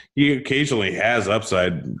open. He occasionally has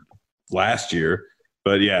upside last year.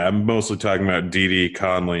 But, yeah, I'm mostly talking about D.D.,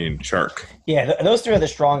 Conley, and Chark. Yeah, those 3 are the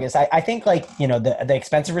strongest. I think, the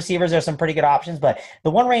expensive receivers are some pretty good options. But the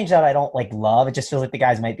one range that I don't, love, it just feels like the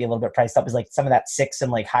guys might be a little bit priced up, is, some of that 6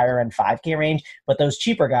 and, higher-end 5K range. But those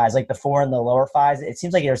cheaper guys, like the 4 and the lower 5s, it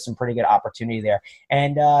seems like there's some pretty good opportunity there.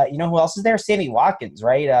 And you know who else is there? Sammy Watkins,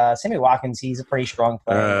 right? Sammy Watkins, he's a pretty strong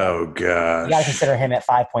player. Oh, gosh. You got to consider him at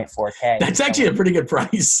 5.4K. That's actually a pretty good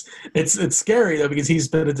price. It's scary, though, because he's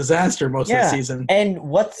been a disaster most of the season. And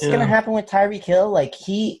what's going to happen with Tyreek Hill?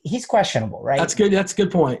 He's questionable, right? That's good. That's a good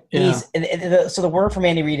point. Yeah. So the word from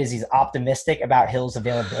Andy Reid is he's optimistic about Hill's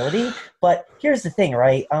availability. But here's the thing,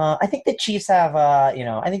 right? I think the Chiefs have,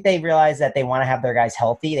 I think they realize that they want to have their guys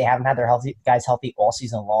healthy. They haven't had their guys healthy all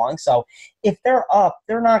season long. So if they're up,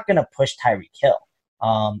 they're not going to push Tyreek Hill.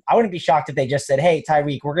 I wouldn't be shocked if they just said, hey,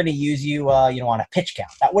 Tyreek, we're going to use you, on a pitch count.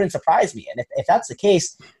 That wouldn't surprise me. And if that's the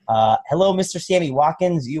case, hello, Mr. Sammy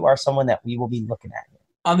Watkins, you are someone that we will be looking at.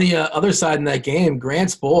 On the other side in that game,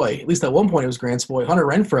 Grant's boy, at least at one point it was Grant's boy, Hunter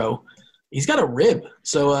Renfrow, he's got a rib.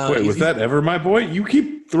 So wait, was that ever my boy? You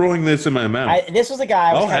keep throwing this in my mouth. This was a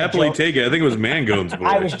guy. I'll happily take it. I think it was Mangone's boy.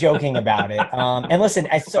 I was joking about it. And listen,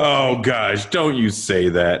 gosh, don't you say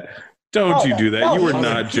that. Don't you do that. No, you were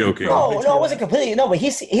not joking. No, it wasn't completely. No, but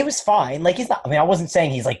he was fine. He's not. I mean, I wasn't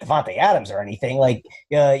saying he's like Devontae Adams or anything.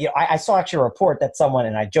 I saw actually a report that someone,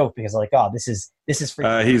 and I joked because this is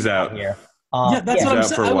free. He's out here. That's what I'm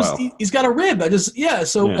saying. He's got a rib.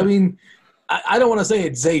 I mean, I don't want to say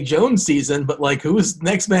it's Zay Jones season, but who's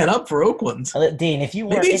next man up for Oakland? Dean, if you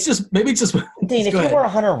were maybe it's just Dean, if you were on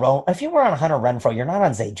Hunter Renfrow, you're not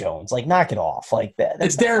on Zay Jones. Knock it off. That.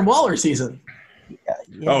 It's Darren Waller season.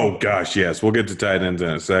 Yeah. Oh gosh, yes. We'll get to tight ends in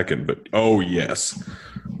a second, but yes.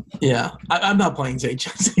 Yeah, I'm not playing Zay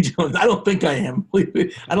Jones. I don't think I am.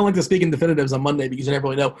 I don't like to speak in definitives on Monday because you never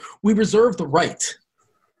really know. We reserve the right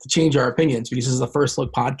to change our opinions because this is a first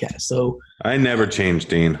look podcast. So I never change,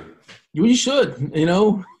 Dean. You should.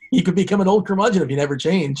 You could become an old curmudgeon if you never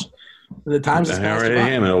change. The times has passed. I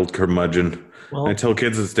already am an old curmudgeon. Well, I tell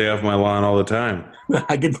kids to stay off my lawn all the time.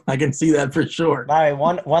 I can see that for sure. All right,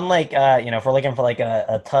 one if we're looking for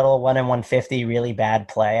a total 1 in 150 really bad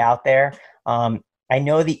play out there. I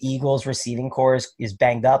know the Eagles receiving core is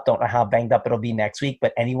banged up. Don't know how banged up it'll be next week,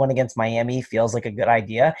 but anyone against Miami feels like a good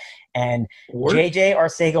idea. And JJ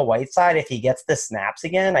Arcega-Whiteside, if he gets the snaps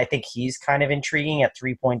again, I think he's kind of intriguing at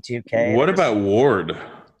 3.2K. What about Ward?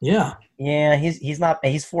 Yeah. Yeah, he's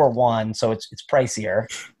 4-1, so it's pricier.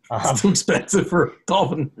 It's too expensive for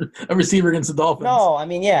a receiver against the Dolphins. No, I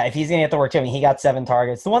mean, yeah, if he's going to get to work too, I mean, he got 7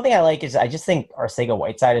 targets. The one thing I like is I just think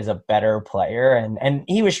Arcega-Whiteside is a better player, and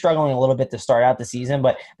he was struggling a little bit to start out the season,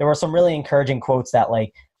 but there were some really encouraging quotes that,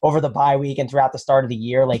 like, over the bye week and throughout the start of the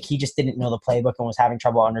year, like, he just didn't know the playbook and was having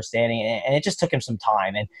trouble understanding it, and it just took him some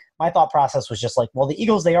time. And my thought process was just like, well, the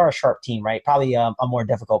Eagles, they are a sharp team, right? Probably a more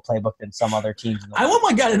difficult playbook than some other teams. I want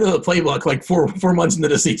my guy to know the playbook like four months into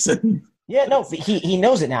the season. Yeah, no, he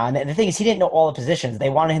knows it now. And the thing is, he didn't know all the positions. They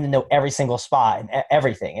wanted him to know every single spot and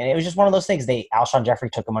everything. And it was just one of those things. Alshon Jeffrey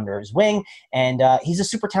took him under his wing, and he's a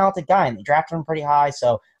super talented guy, and they drafted him pretty high.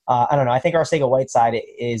 So I don't know. I think Arcega-Whiteside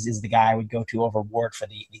is the guy I would go to over Ward for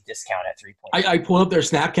the discount at 3 points. I pulled up their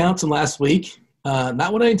snap counts from last week.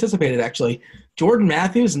 Not what I anticipated, actually. Jordan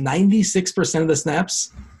Matthews, 96% of the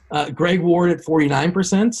snaps. Greg Ward at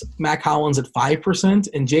 49%. Mac Hollins at 5%.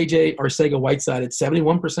 And J.J. Arcega-Whiteside at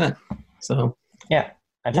 71%. So yeah,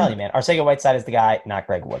 I'm telling you, man, Arcega-Whiteside is the guy, not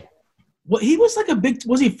Greg Wood. Well, he was like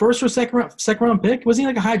was he first or second round pick? Was he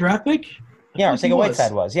like a high draft pick? Yeah,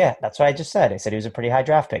 Arcega-Whiteside was. Yeah, that's what I just said. I said he was a pretty high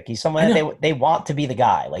draft pick. He's someone that they want to be the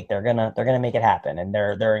guy. Like they're gonna make it happen, and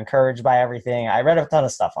they're encouraged by everything. I read a ton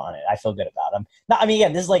of stuff on it. I feel good about him. I mean,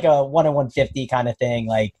 again, this is like a 1 in 150 kind of thing.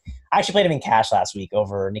 Like I actually played him in cash last week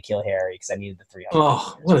over N'Keal Harry because I needed the 300.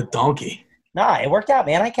 Oh, what a donkey! Nah, it worked out,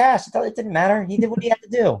 man. I cashed. It didn't matter. He did what he had to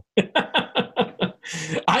do.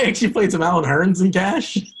 I actually played some Allen Hurns in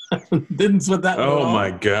cash. Didn't sweat that. Oh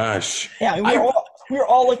my gosh! Yeah, I mean, we were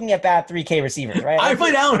all looking at bad 3K receivers, right? I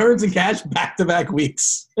played Allen Hurns in cash back-to-back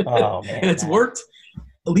weeks. Oh man, and it's worked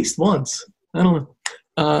at least once. I don't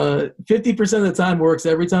know. 50% of the time works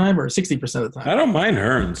every time, or 60% of the time. I don't mind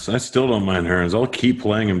Hurns. I still don't mind Hurns. I'll keep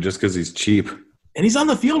playing him just because he's cheap. And he's on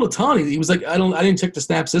the field a ton. He was like, I didn't check the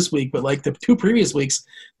snaps this week, but like the 2 previous weeks,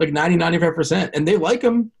 like 95%. And they like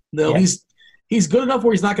him. No, yeah. He's good enough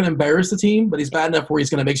where he's not going to embarrass the team, but he's bad enough where he's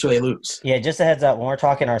going to make sure they lose. Yeah, just a heads up. When we're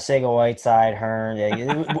talking Arcega-Whiteside,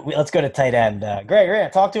 Hearn, let's go to tight end.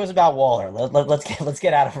 Greg, talk to us about Waller. Let's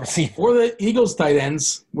get out of receiver. Or the Eagles tight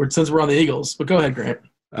ends, since we're on the Eagles. But go ahead, Grant.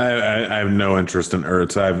 I have no interest in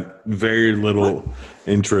Ertz. I have very little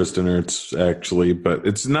interest in Ertz, actually, but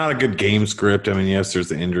it's not a good game script. I mean, yes, there's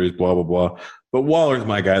the injuries, blah, blah, blah. But Waller's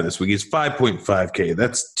my guy this week. He's 5.5K.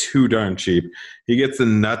 That's too darn cheap. He gets the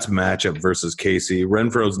nuts matchup versus KC.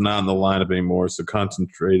 Renfro's not in the lineup anymore, so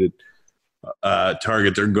concentrated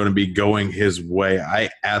targets are going to be going his way. I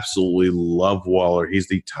absolutely love Waller. He's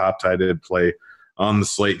the top tight end play on the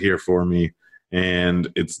slate here for me, and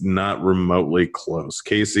it's not remotely close.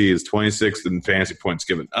 KC is 26th in fantasy points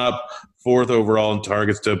given up, 4th overall in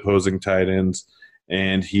targets to opposing tight ends.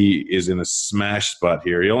 And he is in a smash spot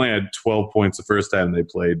here. He only had 12 points the first time they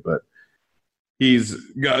played, but he's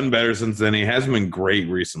gotten better since then. He hasn't been great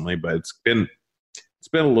recently, but it's been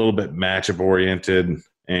a little bit matchup oriented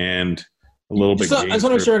and a little bit. I just want to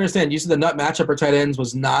make sure I understand. You said the nut matchup for tight ends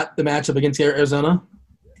was not the matchup against Arizona?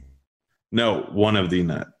 No, one of the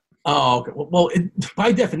nut. Oh, okay. Well,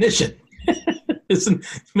 by definition. Listen,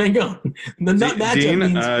 Mangone, the nut matchup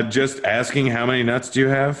means just asking how many nuts do you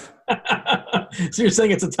have? So you're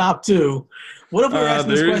saying it's a top 2. What if we're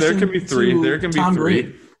asking this question? There can be 3. There can be Tom 3.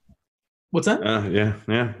 Green? What's that?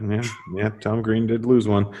 Yeah. Tom Green did lose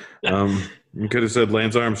one. You could have said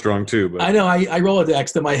Lance Armstrong too, but I know I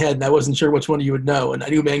Rolodexed in my head, and I wasn't sure which one you would know. And I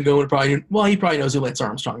knew Mangone would probably. Well, he probably knows who Lance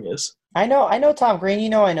Armstrong is. I know Tom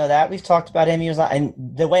Green. I know that. We've talked about him. He was on, and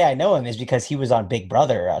the way I know him is because he was on Big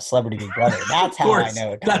Brother, Celebrity Big Brother. That's how I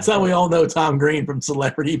know. That's how we all know Tom Green from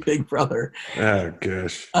Celebrity Big Brother. Oh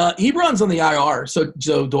gosh. Ebron's on the IR, so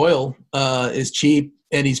Doyle is cheap,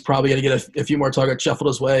 and he's probably going to get a few more targets shuffled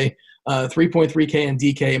his way. 3.3K in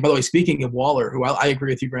DK. And by the way, speaking of Waller, who I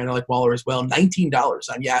agree with you, Grant, I like Waller as well. $19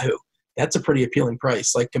 on Yahoo. That's a pretty appealing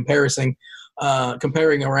price. Like comparing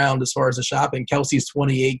around as far as the shopping. Kelsey's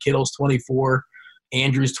 28, Kittle's 24,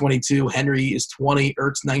 Andrews 22, Henry is 20,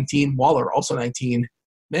 Ertz 19, Waller also 19.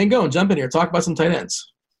 Mangone, jump in here. Talk about some tight ends.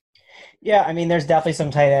 Yeah, I mean, there's definitely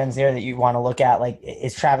some tight ends there that you want to look at. Like,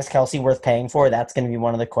 is Travis Kelce worth paying for? That's going to be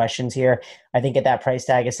one of the questions here. I think at that price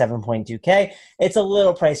tag is 7.2K. It's a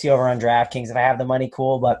little pricey over on DraftKings. If I have the money,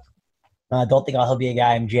 cool, but don't think he'll be a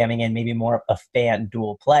guy I'm jamming in, maybe more of a fan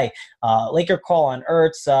dual play. Laker call on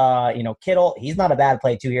Ertz, Kittle. He's not a bad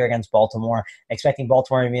play, too, here against Baltimore. Expecting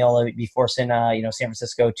Baltimore to be able to be forcing, San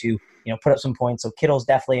Francisco to, put up some points. So Kittle's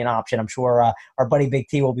definitely an option. I'm sure our buddy Big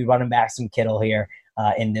T will be running back some Kittle here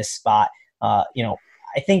in this spot.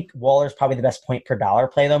 I think Waller's probably the best point per dollar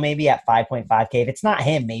play, though, maybe at 5.5K. If it's not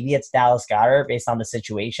him, maybe it's Dallas Goedert based on the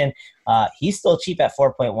situation. He's still cheap at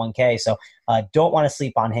 4.1K, so don't want to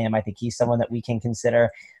sleep on him. I think he's someone that we can consider.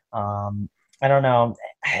 I don't know.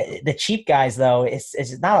 The cheap guys, though,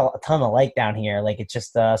 it's not a ton of light down here. Like, it's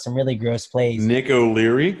just some really gross plays. Nick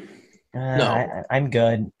O'Leary? No. I'm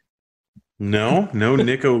good. No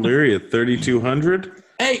Nick O'Leary at 3,200.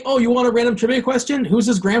 Hey, you want a random trivia question? Who's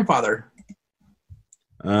his grandfather?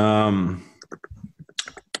 I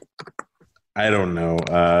don't know.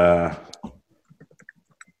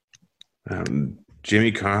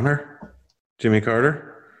 Jimmy Carter?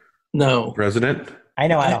 No. President? I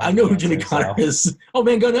know. I know who Jimmy Carter is. Oh,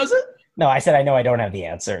 Mango knows it? No, I said I know I don't have the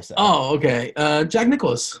answer. So. Oh, okay. Jack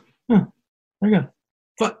Nicklaus. There you go.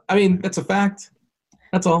 But, I mean, that's a fact.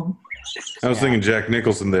 That's all. I was thinking Jack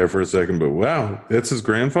Nicholson there for a second, but wow, that's his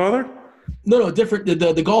grandfather? No, different.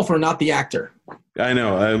 The golfer, not the actor. I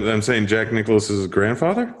know. I'm saying Jack Nicklaus's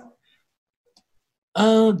grandfather?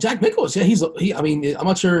 Jack Nicklaus. Yeah, I'm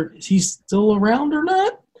not sure if he's still around or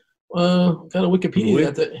not. Got a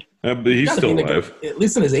Wikipedia. But he's still alive. At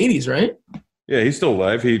least in his 80s, right? Yeah, he's still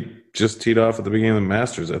alive. He just teed off at the beginning of the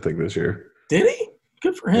Masters, I think, this year. Did he?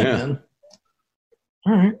 Good for him, man.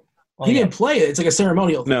 All right. Well, he didn't play it. It's like a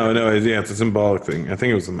ceremonial thing. No, it's a symbolic thing. I think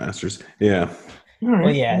it was the Masters. Yeah. Right.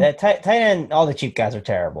 Well, yeah, that tight end, all the cheap guys are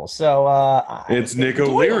terrible. So it's Nick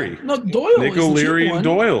O'Leary. No, Doyle. Nick O'Leary and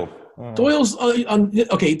Doyle. Doyle's Doyle's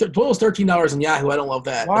 $13 on Yahoo. I don't love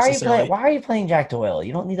that. Why are you playing Jack Doyle?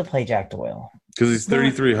 You don't need to play Jack Doyle because he's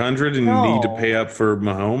 3,300 and you need to pay up for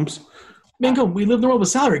Mahomes. Mango, we live in the world with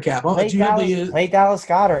salary cap. Play Dallas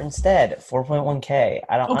Goedert instead. 4.1K.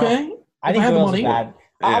 I don't. Okay. I think Doyle's bad.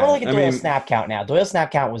 Yeah, I'm gonna look at Doyle's snap count now. Doyle's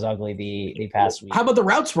snap count was ugly the past week. How about the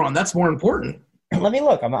routes run? That's more important. Let me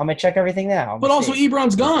look. I'm gonna check everything now. But also,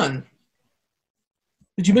 Ebron's gone.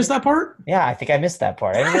 Did you miss that part? Yeah, I think I missed that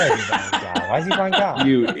part. I didn't realize Ebron's gone. Why is Ebron gone?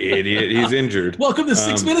 You idiot! He's injured. Welcome to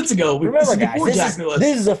 6 minutes ago. Remember, guys,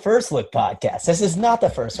 this is a first look podcast. This is not the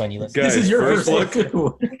first one you listen to. This is your first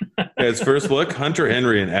look. His first look. Hunter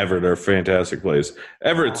Henry and Everett are fantastic plays.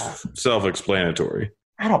 Everett's self-explanatory.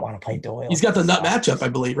 I don't want to play Doyle. He's got the nut matchup, I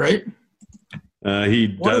believe, right? He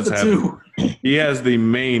does have. Two. He has the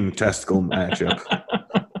main testicle matchup.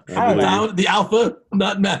 The alpha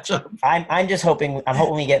nut matchup. I'm just hoping. I'm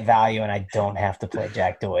hoping we get value, and I don't have to play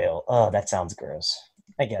Jack Doyle. Oh, that sounds gross.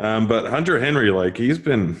 I get it. But Hunter Henry, he's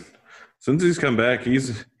been since he's come back, he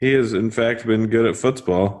has in fact been good at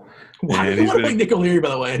football. Why do you want to play Nick O'Leary, by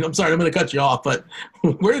the way? I'm sorry, I'm going to cut you off, but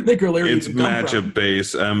where did Nick O'Leary come from? It's matchup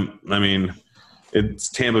base. It's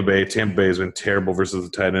Tampa Bay. Tampa Bay has been terrible versus the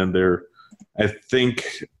tight end. They're, I think,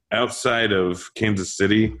 outside of Kansas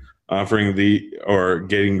City, offering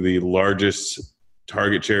getting the largest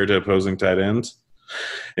target share to opposing tight ends.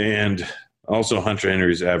 And also Hunter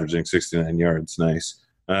Henry's averaging 69 yards. Nice.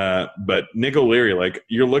 But Nick O'Leary,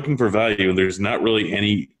 you're looking for value, and there's not really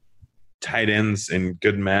any tight ends in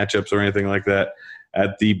good matchups or anything like that.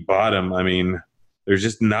 At the bottom, there's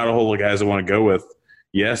just not a whole lot of guys I want to go with.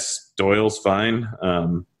 Yes, Doyle's fine,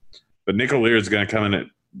 but Nick O'Leary is going to come in at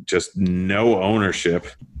just no ownership,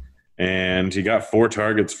 and he got 4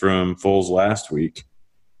 targets from Foles last week.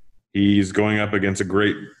 He's going up against a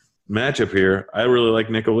great matchup here. I really like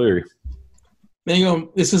Nick O'Leary.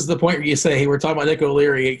 This is the point where you say, hey, we're talking about Nick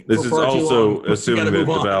O'Leary. This is also assuming that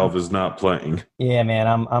DeValve is not playing. Yeah, man,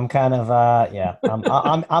 I'm kind of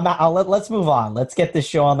let's move on. Let's get this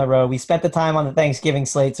show on the road. We spent the time on the Thanksgiving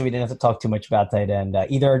slate, so we didn't have to talk too much about tight end.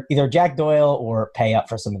 Either Jack Doyle or pay up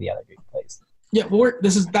for some of the other big plays. Yeah, well,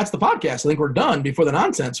 that's the podcast. I think we're done before the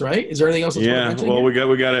nonsense, right? Is there anything else? We got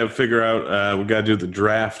to figure out. We got to do the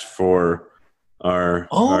draft for our.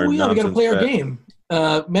 We got to play our game.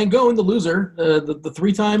 Mango, the loser, the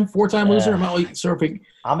 4-time loser. I'm not really surfing.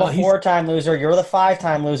 I'm a 4-time loser. You're the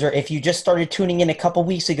 5-time loser. If you just started tuning in a couple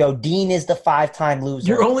weeks ago, Dean is the 5-time loser.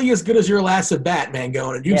 You're only as good as your last at bat,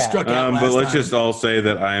 Mango, and you struck out last But let's time. just all say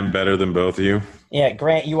that I am better than both of you. Yeah,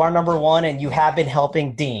 Grant, you are number 1, and you have been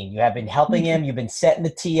helping Dean. You have been helping him. You've been setting the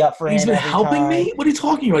tee up for him. He's been helping me? What are you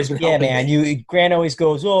talking about? He's been helping me. Grant always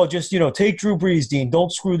goes, take Drew Brees, Dean.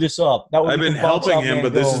 Don't screw this up. I've been helping him,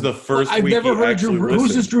 but this is the first week I've never heard Drew Brees.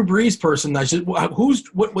 Who's this Drew Brees person?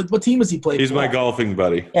 What team has he played for? He's my golfing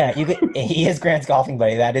buddy. Yeah, he is Grant's golfing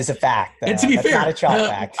buddy. That is a fact. And to be fair, not a chalk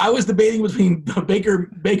fact. I was debating between Baker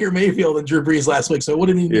Mayfield and Drew Brees last week, so it would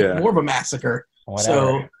have been more of a massacre.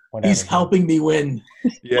 Whatever. So He's helping me win.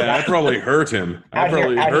 Yeah, I probably hurt him. I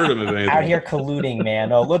probably hurt him if anything. Out here colluding,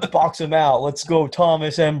 man. Oh, let's box him out. Let's go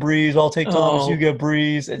Thomas and Breeze. I'll take Thomas. You get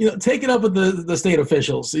Breeze. Take it up with the state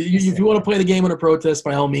officials. If you want to play the game under protest,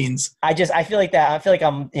 by all means. I feel like that. I feel like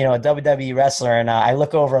I'm, a WWE wrestler, and I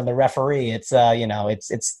look over on the referee. It's,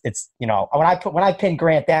 it's when I pin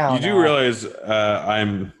Grant down. You do realize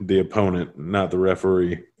I'm the opponent, not the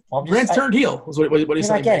referee. Well, Grant's turned heel. What he's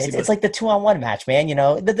saying. It's like the 2-on-1 match, man.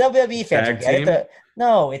 The WWE fans will get it.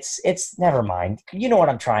 No, it's never mind. You know what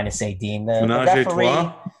I'm trying to say, Dean. The referee.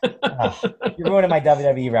 You're ruining my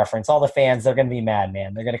WWE reference. All the fans, they're going to be mad,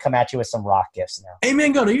 man. They're going to come at you with some rock gifts now. Hey,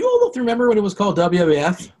 Mangone, are you old enough to remember when it was called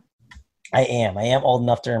WWF? I am old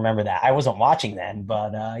enough to remember that. I wasn't watching then,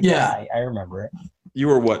 but I remember it. You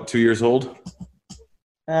were what, 2 years old?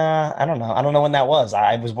 I don't know. I don't know when that was.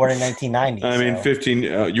 I was born in 1990. I mean, 15.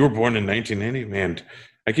 You were born in 1990, man.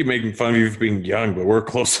 I keep making fun of you for being young, but we're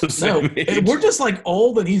close to the same age. We're just like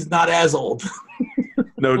old, and he's not as old.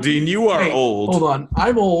 No, Dean, you are old. Hold on.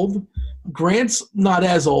 I'm old. Grant's not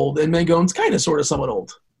as old, and Mangone's kind of, sort of, somewhat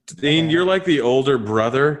old. Dean, you're like the older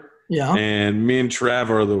brother. Yeah. And me and Trav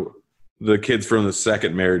are the kids from the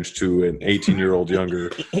second marriage to an 18-year-old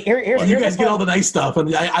younger. You guys get all the nice stuff,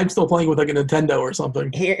 and I'm still playing with like a Nintendo or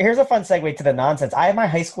something. Here's a fun segue to the nonsense. I have my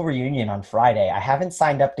high school reunion on Friday. I haven't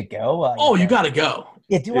signed up to go. You got to go.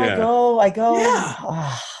 Yeah, I go? I go.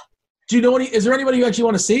 Yeah. Do you know is there anybody you actually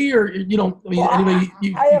want to see, or you don't? I mean,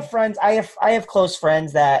 anybody? I have friends. I have close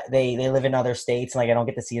friends that they live in other states, and like I don't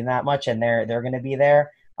get to see them that much, and they're going to be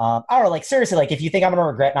there. I don't know, like seriously, like if you think I'm going to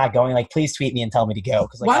regret not going, like please tweet me and tell me to go.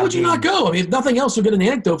 Like, why would you not go? I mean, if nothing else, you'll get an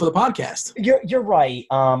anecdote for the podcast. You're right.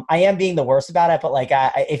 I am being the worst about it, but like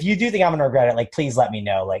if you do think I'm going to regret it, like please let me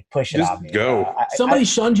know. Like push it on me. Go. Somebody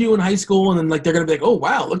shunned you in high school, and then like they're going to be like, oh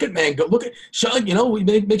wow, look at Mango, look at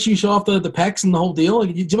make sure you show off the pecs and the whole deal.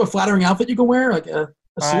 Like, do you have a flattering outfit you can wear, like a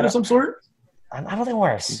suit of some sort? I don't think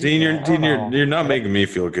wear a suit. Dean, you're not making me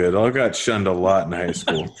feel good. I got shunned a lot in high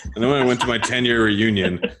school. And then when I went to my 10-year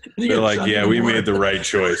reunion, they're like, yeah, we made the right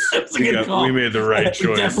choice. We made the right choice.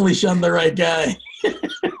 We definitely shunned the right guy.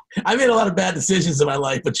 I made a lot of bad decisions in my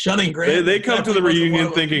life, but shunning Grant. They come to the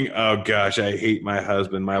reunion thinking, oh, gosh, I hate my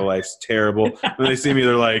husband. My life's terrible. And they see me,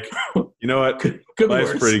 they're like, you know what?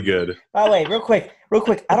 Life's pretty good. Oh, wait, real quick.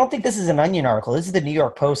 I don't think this is an Onion article. This is the New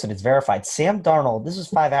York Post, and it's verified. Sam Darnold, this was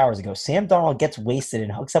 5 hours ago. Sam Darnold gets wasted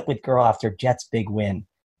and hooks up with girl after Jets' big win.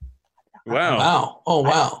 Wow. Oh,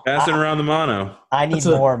 wow. Passing around the mono. I need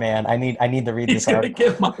more, man. I need to read this article.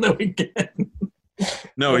 He's going to get mono again.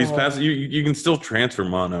 No, he's passing. You can still transfer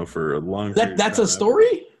mono for a long period. That's a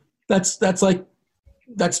story? That's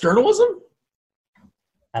journalism?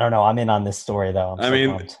 I don't know. I'm in on this story, though.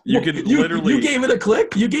 You could literally. You gave it a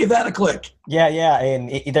click. You gave that a click. Yeah,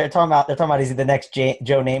 and they're talking about is he the next Joe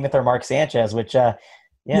Namath or Mark Sanchez? Which,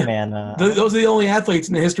 man. Those are the only athletes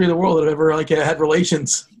in the history of the world that have ever had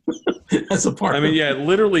relations as a partner.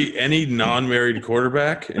 Literally any non-married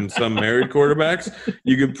quarterback and some married quarterbacks,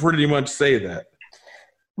 you could pretty much say that.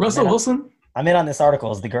 Russell Wilson. I'm in on this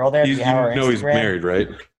article. Is the girl there? He's married, right?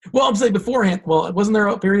 Well, I'm saying beforehand. Well, wasn't there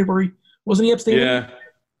a period where wasn't he abstaining? Yeah.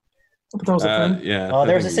 That was a thing. Yeah. Well,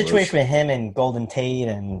 there was a situation with him and Golden Tate,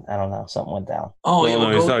 and I don't know, something went down. Oh, yeah. No,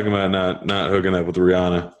 he's talking about not hooking up with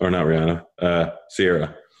Rihanna, or not Rihanna,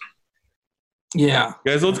 Sierra. Yeah.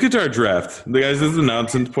 Guys, let's get to our draft. Guys, this is the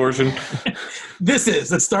nonsense portion.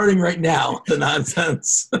 It's starting right now, the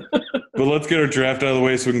nonsense. But let's get our draft out of the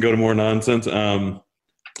way so we can go to more nonsense.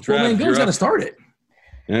 Mangone's got to start it.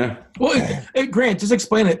 Yeah. Well, hey, Grant, just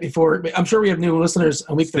explain it before. I'm sure we have new listeners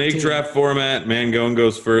on week 13. Snake draft format. Mangone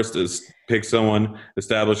goes first. Pick someone,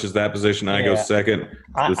 establishes that position. I go second,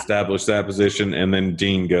 establish that position, and then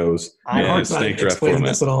Dean goes. Snake draft format.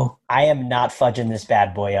 This at all. I am not fudging this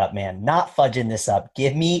bad boy up, man. Not fudging this up.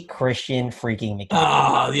 Give me Christian freaking McCaffrey.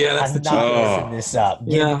 Oh, yeah, that's I'm not messing this up.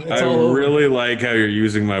 I really like how you're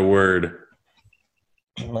using my word.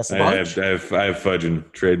 I have fudging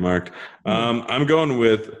trademarked. I'm going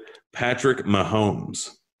with Patrick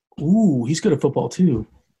Mahomes. Ooh, he's good at football too.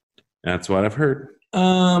 That's what I've heard.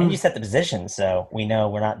 And you set the position, so we know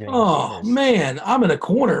we're not doing. Oh man, I'm in a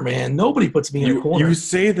corner, man. Nobody puts me in a corner. You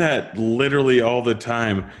say that literally all the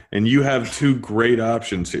time, and you have two great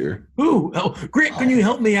options here. Ooh, Grant, can you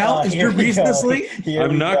help me out? Is Drew Brees in this league?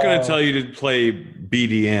 I'm not going to tell you to play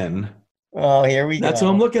BDN. Oh, here we go. That's what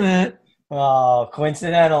I'm looking at. Oh,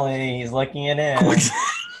 coincidentally, he's looking it in.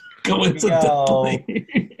 Coincidentally.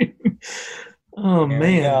 Oh, here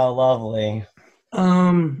man. We go. Lovely.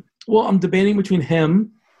 Well, I'm debating between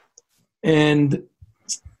him and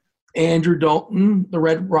Andrew Dalton, the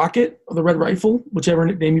Red Rocket or the Red Rifle, whichever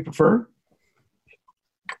nickname you prefer.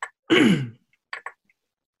 I'm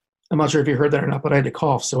not sure if you heard that or not, but I had to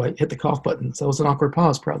cough, so I hit the cough button. So it was an awkward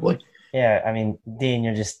pause, probably. Yeah, I mean, Dean,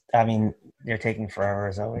 you're taking forever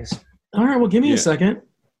as always. All right, well, give me a second.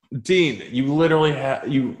 Dean, you literally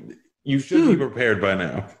you should be prepared by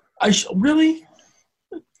now. Really?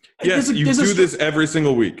 Yes, you do this every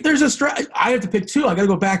single week. There's a I have to pick two. I got to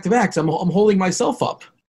go back to back. So I'm holding myself up.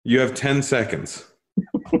 You have 10 seconds.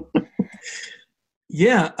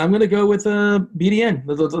 Yeah, I'm going to go with BDN.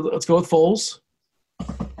 Let's go with Foles.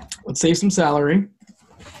 Let's save some salary.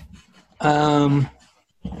 Man,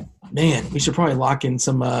 we should probably lock in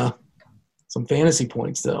some fantasy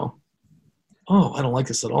points, though. Oh, I don't like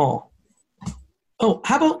this at all. Oh,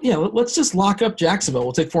 how about, let's just lock up Jacksonville.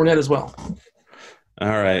 We'll take Fournette as well. All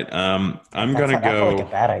right. I'm going to go. That's like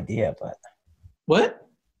a bad idea, but. What?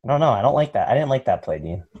 I don't know. I don't like that. I didn't like that play,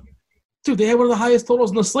 Dean. Dude, they had one of the highest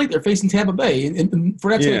totals in the slate. They're facing Tampa Bay. And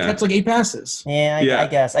Fournette's going to catch like 8 passes. I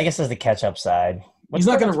guess there's the catch-up side. He's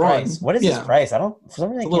not going to run. What is his price? I don't. For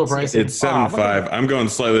some reason, it's a little pricey. It's 7.5. I'm going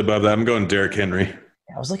slightly above that. I'm going Derrick Henry.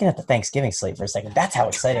 I was looking at the Thanksgiving slate for a second. That's how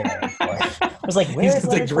excited I am for it. I was like, where is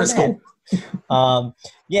Leonard Driscoll?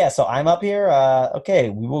 So I'm up here. Okay,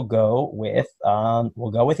 we'll go with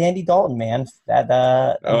Andy Dalton, man.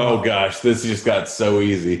 Gosh, this just got so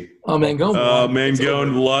easy. Oh,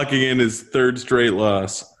 Mangone locking in his 3rd straight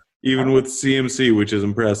loss, even with CMC, which is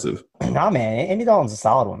impressive. Nah, man, Andy Dalton's a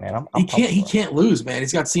solid one, man. He can't lose, man.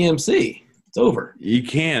 He's got CMC. It's over. He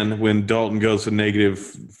can when Dalton goes to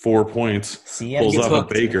 -4 points. Pulls off a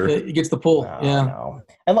Baker. He gets the pull. No.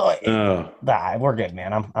 And we're good,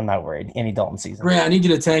 man. I'm not worried. Andy Dalton season. Grant, I need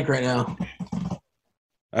you to tank right now.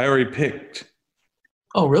 I already picked.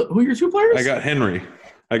 Oh, really? Who are your 2 players? I got Henry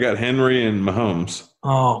and Mahomes.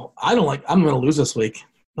 Oh, I'm going to lose this week.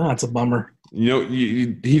 Oh, that's a bummer.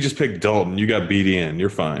 He just picked Dalton. You got BDN. You're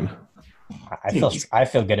fine. I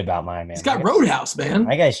feel good about mine, man. He's got Roadhouse, man.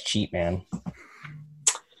 My guy's cheap, man.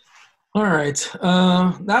 All right.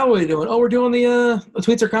 Now what are we doing? Oh, we're doing the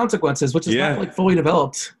tweets or consequences, which is not like fully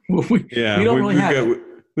developed. We don't really have it.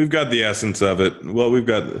 We've got the essence of it. Well, we've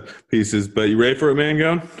got the pieces, but you ready for it,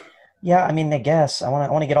 Mangone? Yeah, I mean, I guess I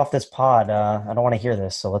want to get off this pod. I don't want to hear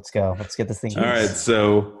this, so let's go. Let's get this thing. All right.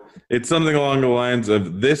 So it's something along the lines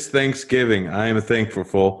of this Thanksgiving, I am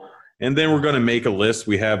thankful. And then we're going to make a list.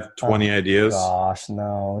 We have 20 ideas. Gosh,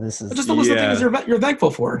 no. This is just a list of things you're thankful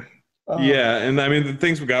for. Yeah, and I mean, the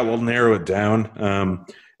things we got, we'll narrow it down.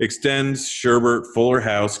 Extends, Sherbert, Fuller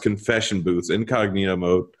House, confession booths, incognito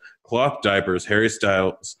mode, cloth diapers, Harry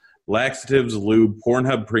Styles, laxatives, lube,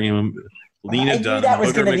 Pornhub Premium, Lena Dunham. I knew that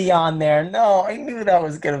was going to be on there. No, I knew that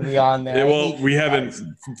was going to be on there. Well, we haven't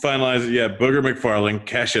finalized it yet. Booger McFarlane,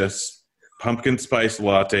 Kesha, pumpkin spice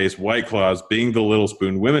lattes, White Claws, Being the Little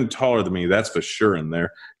Spoon, Women Taller Than Me, that's for sure in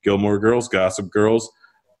there. Gilmore Girls, Gossip Girls,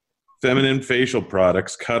 feminine facial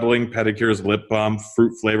products, cuddling, pedicures, lip balm,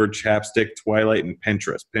 fruit-flavored chapstick, Twilight, and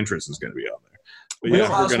Pinterest. Pinterest is going to be on there. But Real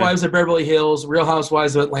Housewives of Beverly Hills, Real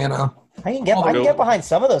Housewives of Atlanta. I can get behind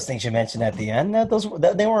some of those things you mentioned at the end.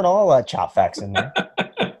 They weren't all chop facts in there.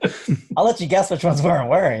 I'll let you guess which ones weren't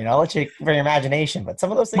wearing. I'll let you for your imagination. But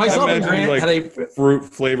some of those things. Myself and Grant had a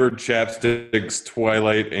fruit-flavored chapsticks,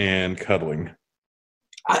 Twilight, and cuddling.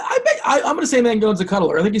 I'm going to say Mangone's a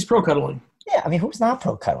cuddler. I think he's pro-cuddling. Yeah, I mean, who's not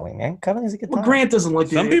pro-cuddling, man? Cuddling is a good time. Well, Grant doesn't like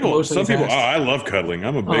some people. Oh, I love cuddling.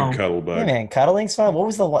 I'm a big cuddle bug. Hey, man, cuddling's fun. What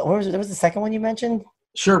was the second one you mentioned?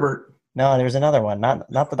 Sherbert. No, there was another one. Not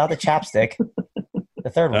the chapstick. The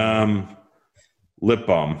third one. Lip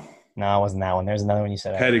balm. No, it wasn't that one. There's another one you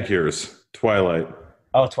said. Pedicures. Twilight.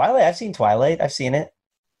 Oh, Twilight. I've seen Twilight. I've seen it.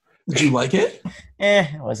 Did you like it?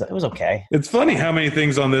 It was okay. It's funny how many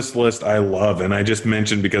things on this list I love, and I just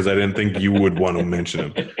mentioned because I didn't think you would want to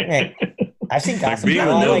mention them. Man, I've seen Gossip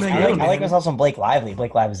Girl. I like myself some Blake Lively.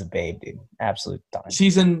 Blake Lively's a babe, dude. Absolute dime.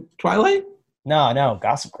 She's in Twilight? No,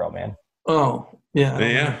 Gossip Girl, man. Oh,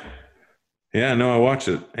 yeah. Yeah, no, I watched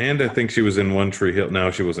it. And I think she was in One Tree Hill.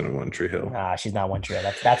 No, she wasn't in One Tree Hill. Nah, she's not One Tree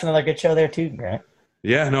Hill. That's another good show there, too, Grant.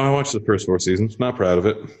 Yeah, no, I watched the first 4 seasons. Not proud of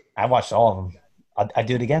it. I watched all of them. I'd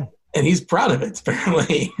do it again. And he's proud of it,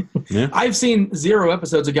 apparently. Yeah. I've seen 0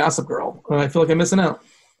 episodes of Gossip Girl. I feel like I'm missing out.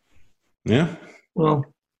 Yeah. Well,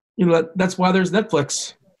 that's why there's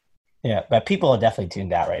Netflix. Yeah, but people are definitely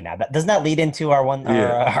tuned out right now. Doesn't that lead into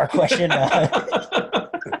our question?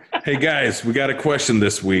 Hey, guys, we got a question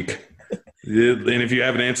this week. And if you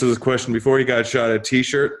haven't answered this question before, you got a shot at a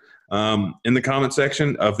T-shirt. In the comment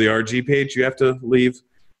section of the RG page, you have to leave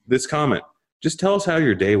this comment. Just tell us how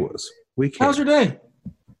your day was. How's your day?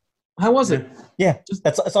 How was it? Yeah,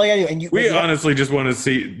 that's all you gotta do. And we honestly just want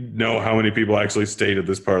to know how many people actually stayed at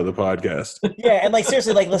this part of the podcast. Yeah, and like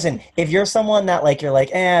seriously, like listen, if you're someone that like you're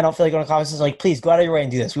like, I don't feel like going to conferences, like please go out of your way and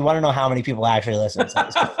do this. We want to know how many people actually listen. So,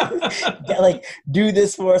 like do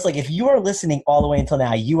this for us. Like if you are listening all the way until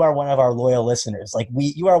now, you are one of our loyal listeners. Like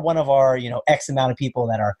you are one of our X amount of people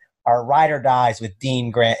that are ride or dies with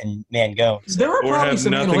Dean, Grant, and Mangone. There are probably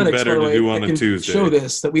some analytics better to do on a Tuesday. Show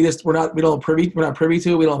this that we're not privy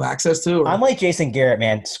to, we don't have access to. Or... I'm like Jason Garrett,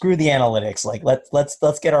 man. Screw the analytics. Like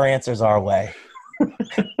let's get our answers our way.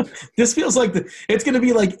 This feels like it's going to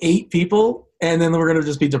be like 8 people, and then we're going to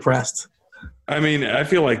just be depressed. I mean, I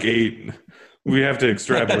feel like 8. We have to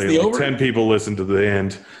extrapolate. Like 10 people listen to the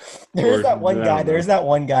end. There is that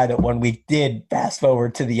one guy that 1 week did fast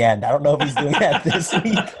forward to the end. I don't know if he's doing that this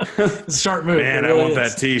week. Sharp move. Man, really I want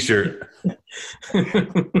that T-shirt.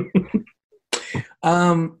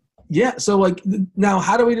 Yeah. So, like, now,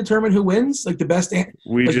 how do we determine who wins? Like the best, best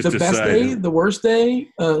day, the worst day.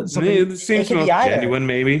 It seems most genuine,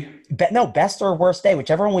 maybe. No, best or worst day,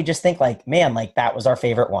 whichever one we just think like, man, like that was our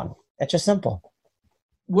favorite one. It's just simple.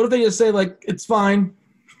 What if they just say like it's fine?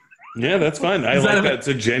 Yeah, that's fine. I like that. It's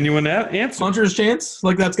a genuine answer. Puncher's chance?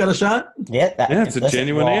 Like that's got a shot? Yeah, it's a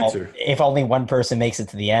genuine answer. If only one person makes it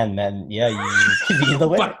to the end, then yeah, you can be the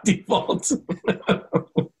winner. By default.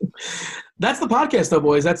 That's the podcast, though,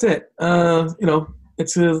 boys. That's it.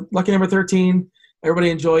 It's lucky number 13. Everybody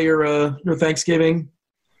enjoy your Thanksgiving.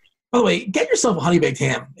 By the way, get yourself a honey baked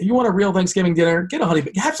ham. If you want a real Thanksgiving dinner, get a honey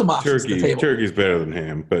baked. Have some options at the table. Turkey's better than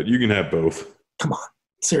ham, but you can have both. Come on.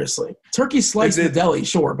 Seriously, turkey sliced in the deli,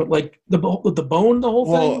 sure, but like the bone, the whole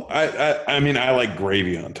thing. Well, I mean, I like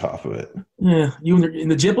gravy on top of it. Yeah, you in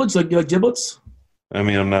the giblets, you like giblets? I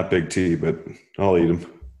mean, I'm not Big T, but I'll eat them.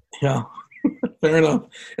 Yeah, fair enough.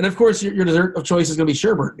 And of course, your dessert of choice is going to be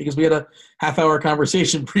sherbet because we had a half-hour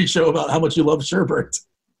conversation pre-show about how much you love sherbet.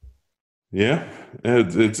 Yeah,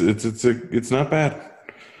 it's not bad.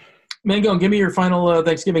 Mangone, give me your final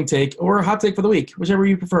Thanksgiving take or a hot take for the week, whichever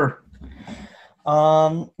you prefer.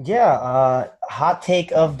 Hot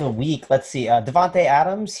take of the week. Let's see. Devontae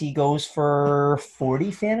Adams, he goes for 40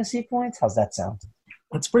 fantasy points. How's that sound?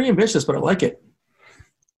 That's pretty ambitious, but I like it.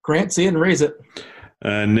 Grant, see it and raise it.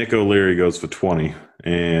 Nick O'Leary goes for 20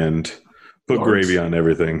 and put gravy on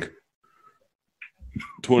everything.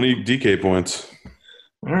 20 DK points.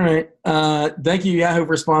 All right. Thank you, Yahoo,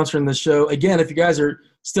 for sponsoring the show. Again, if you guys are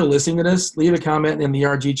still listening to this, leave a comment in the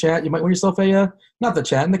RG chat. You might win yourself not the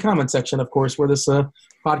chat, in the comment section, of course, where this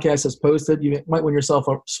podcast is posted. You might win yourself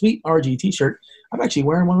a sweet RG t-shirt. I'm actually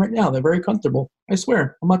wearing one right now. They're very comfortable. I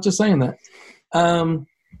swear. I'm not just saying that.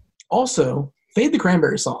 Also, fade the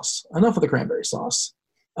cranberry sauce. Enough of the cranberry sauce.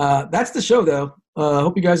 That's the show, though.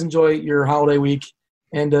 Hope you guys enjoy your holiday week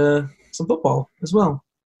and some football as well.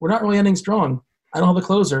 We're not really ending strong. I don't have a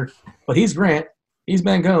closer, but he's Grant. He's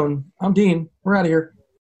Mangone. I'm Dean. We're out of here.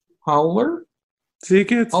 Holler. See you,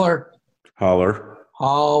 kids. Holler. Holler.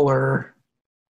 Holler.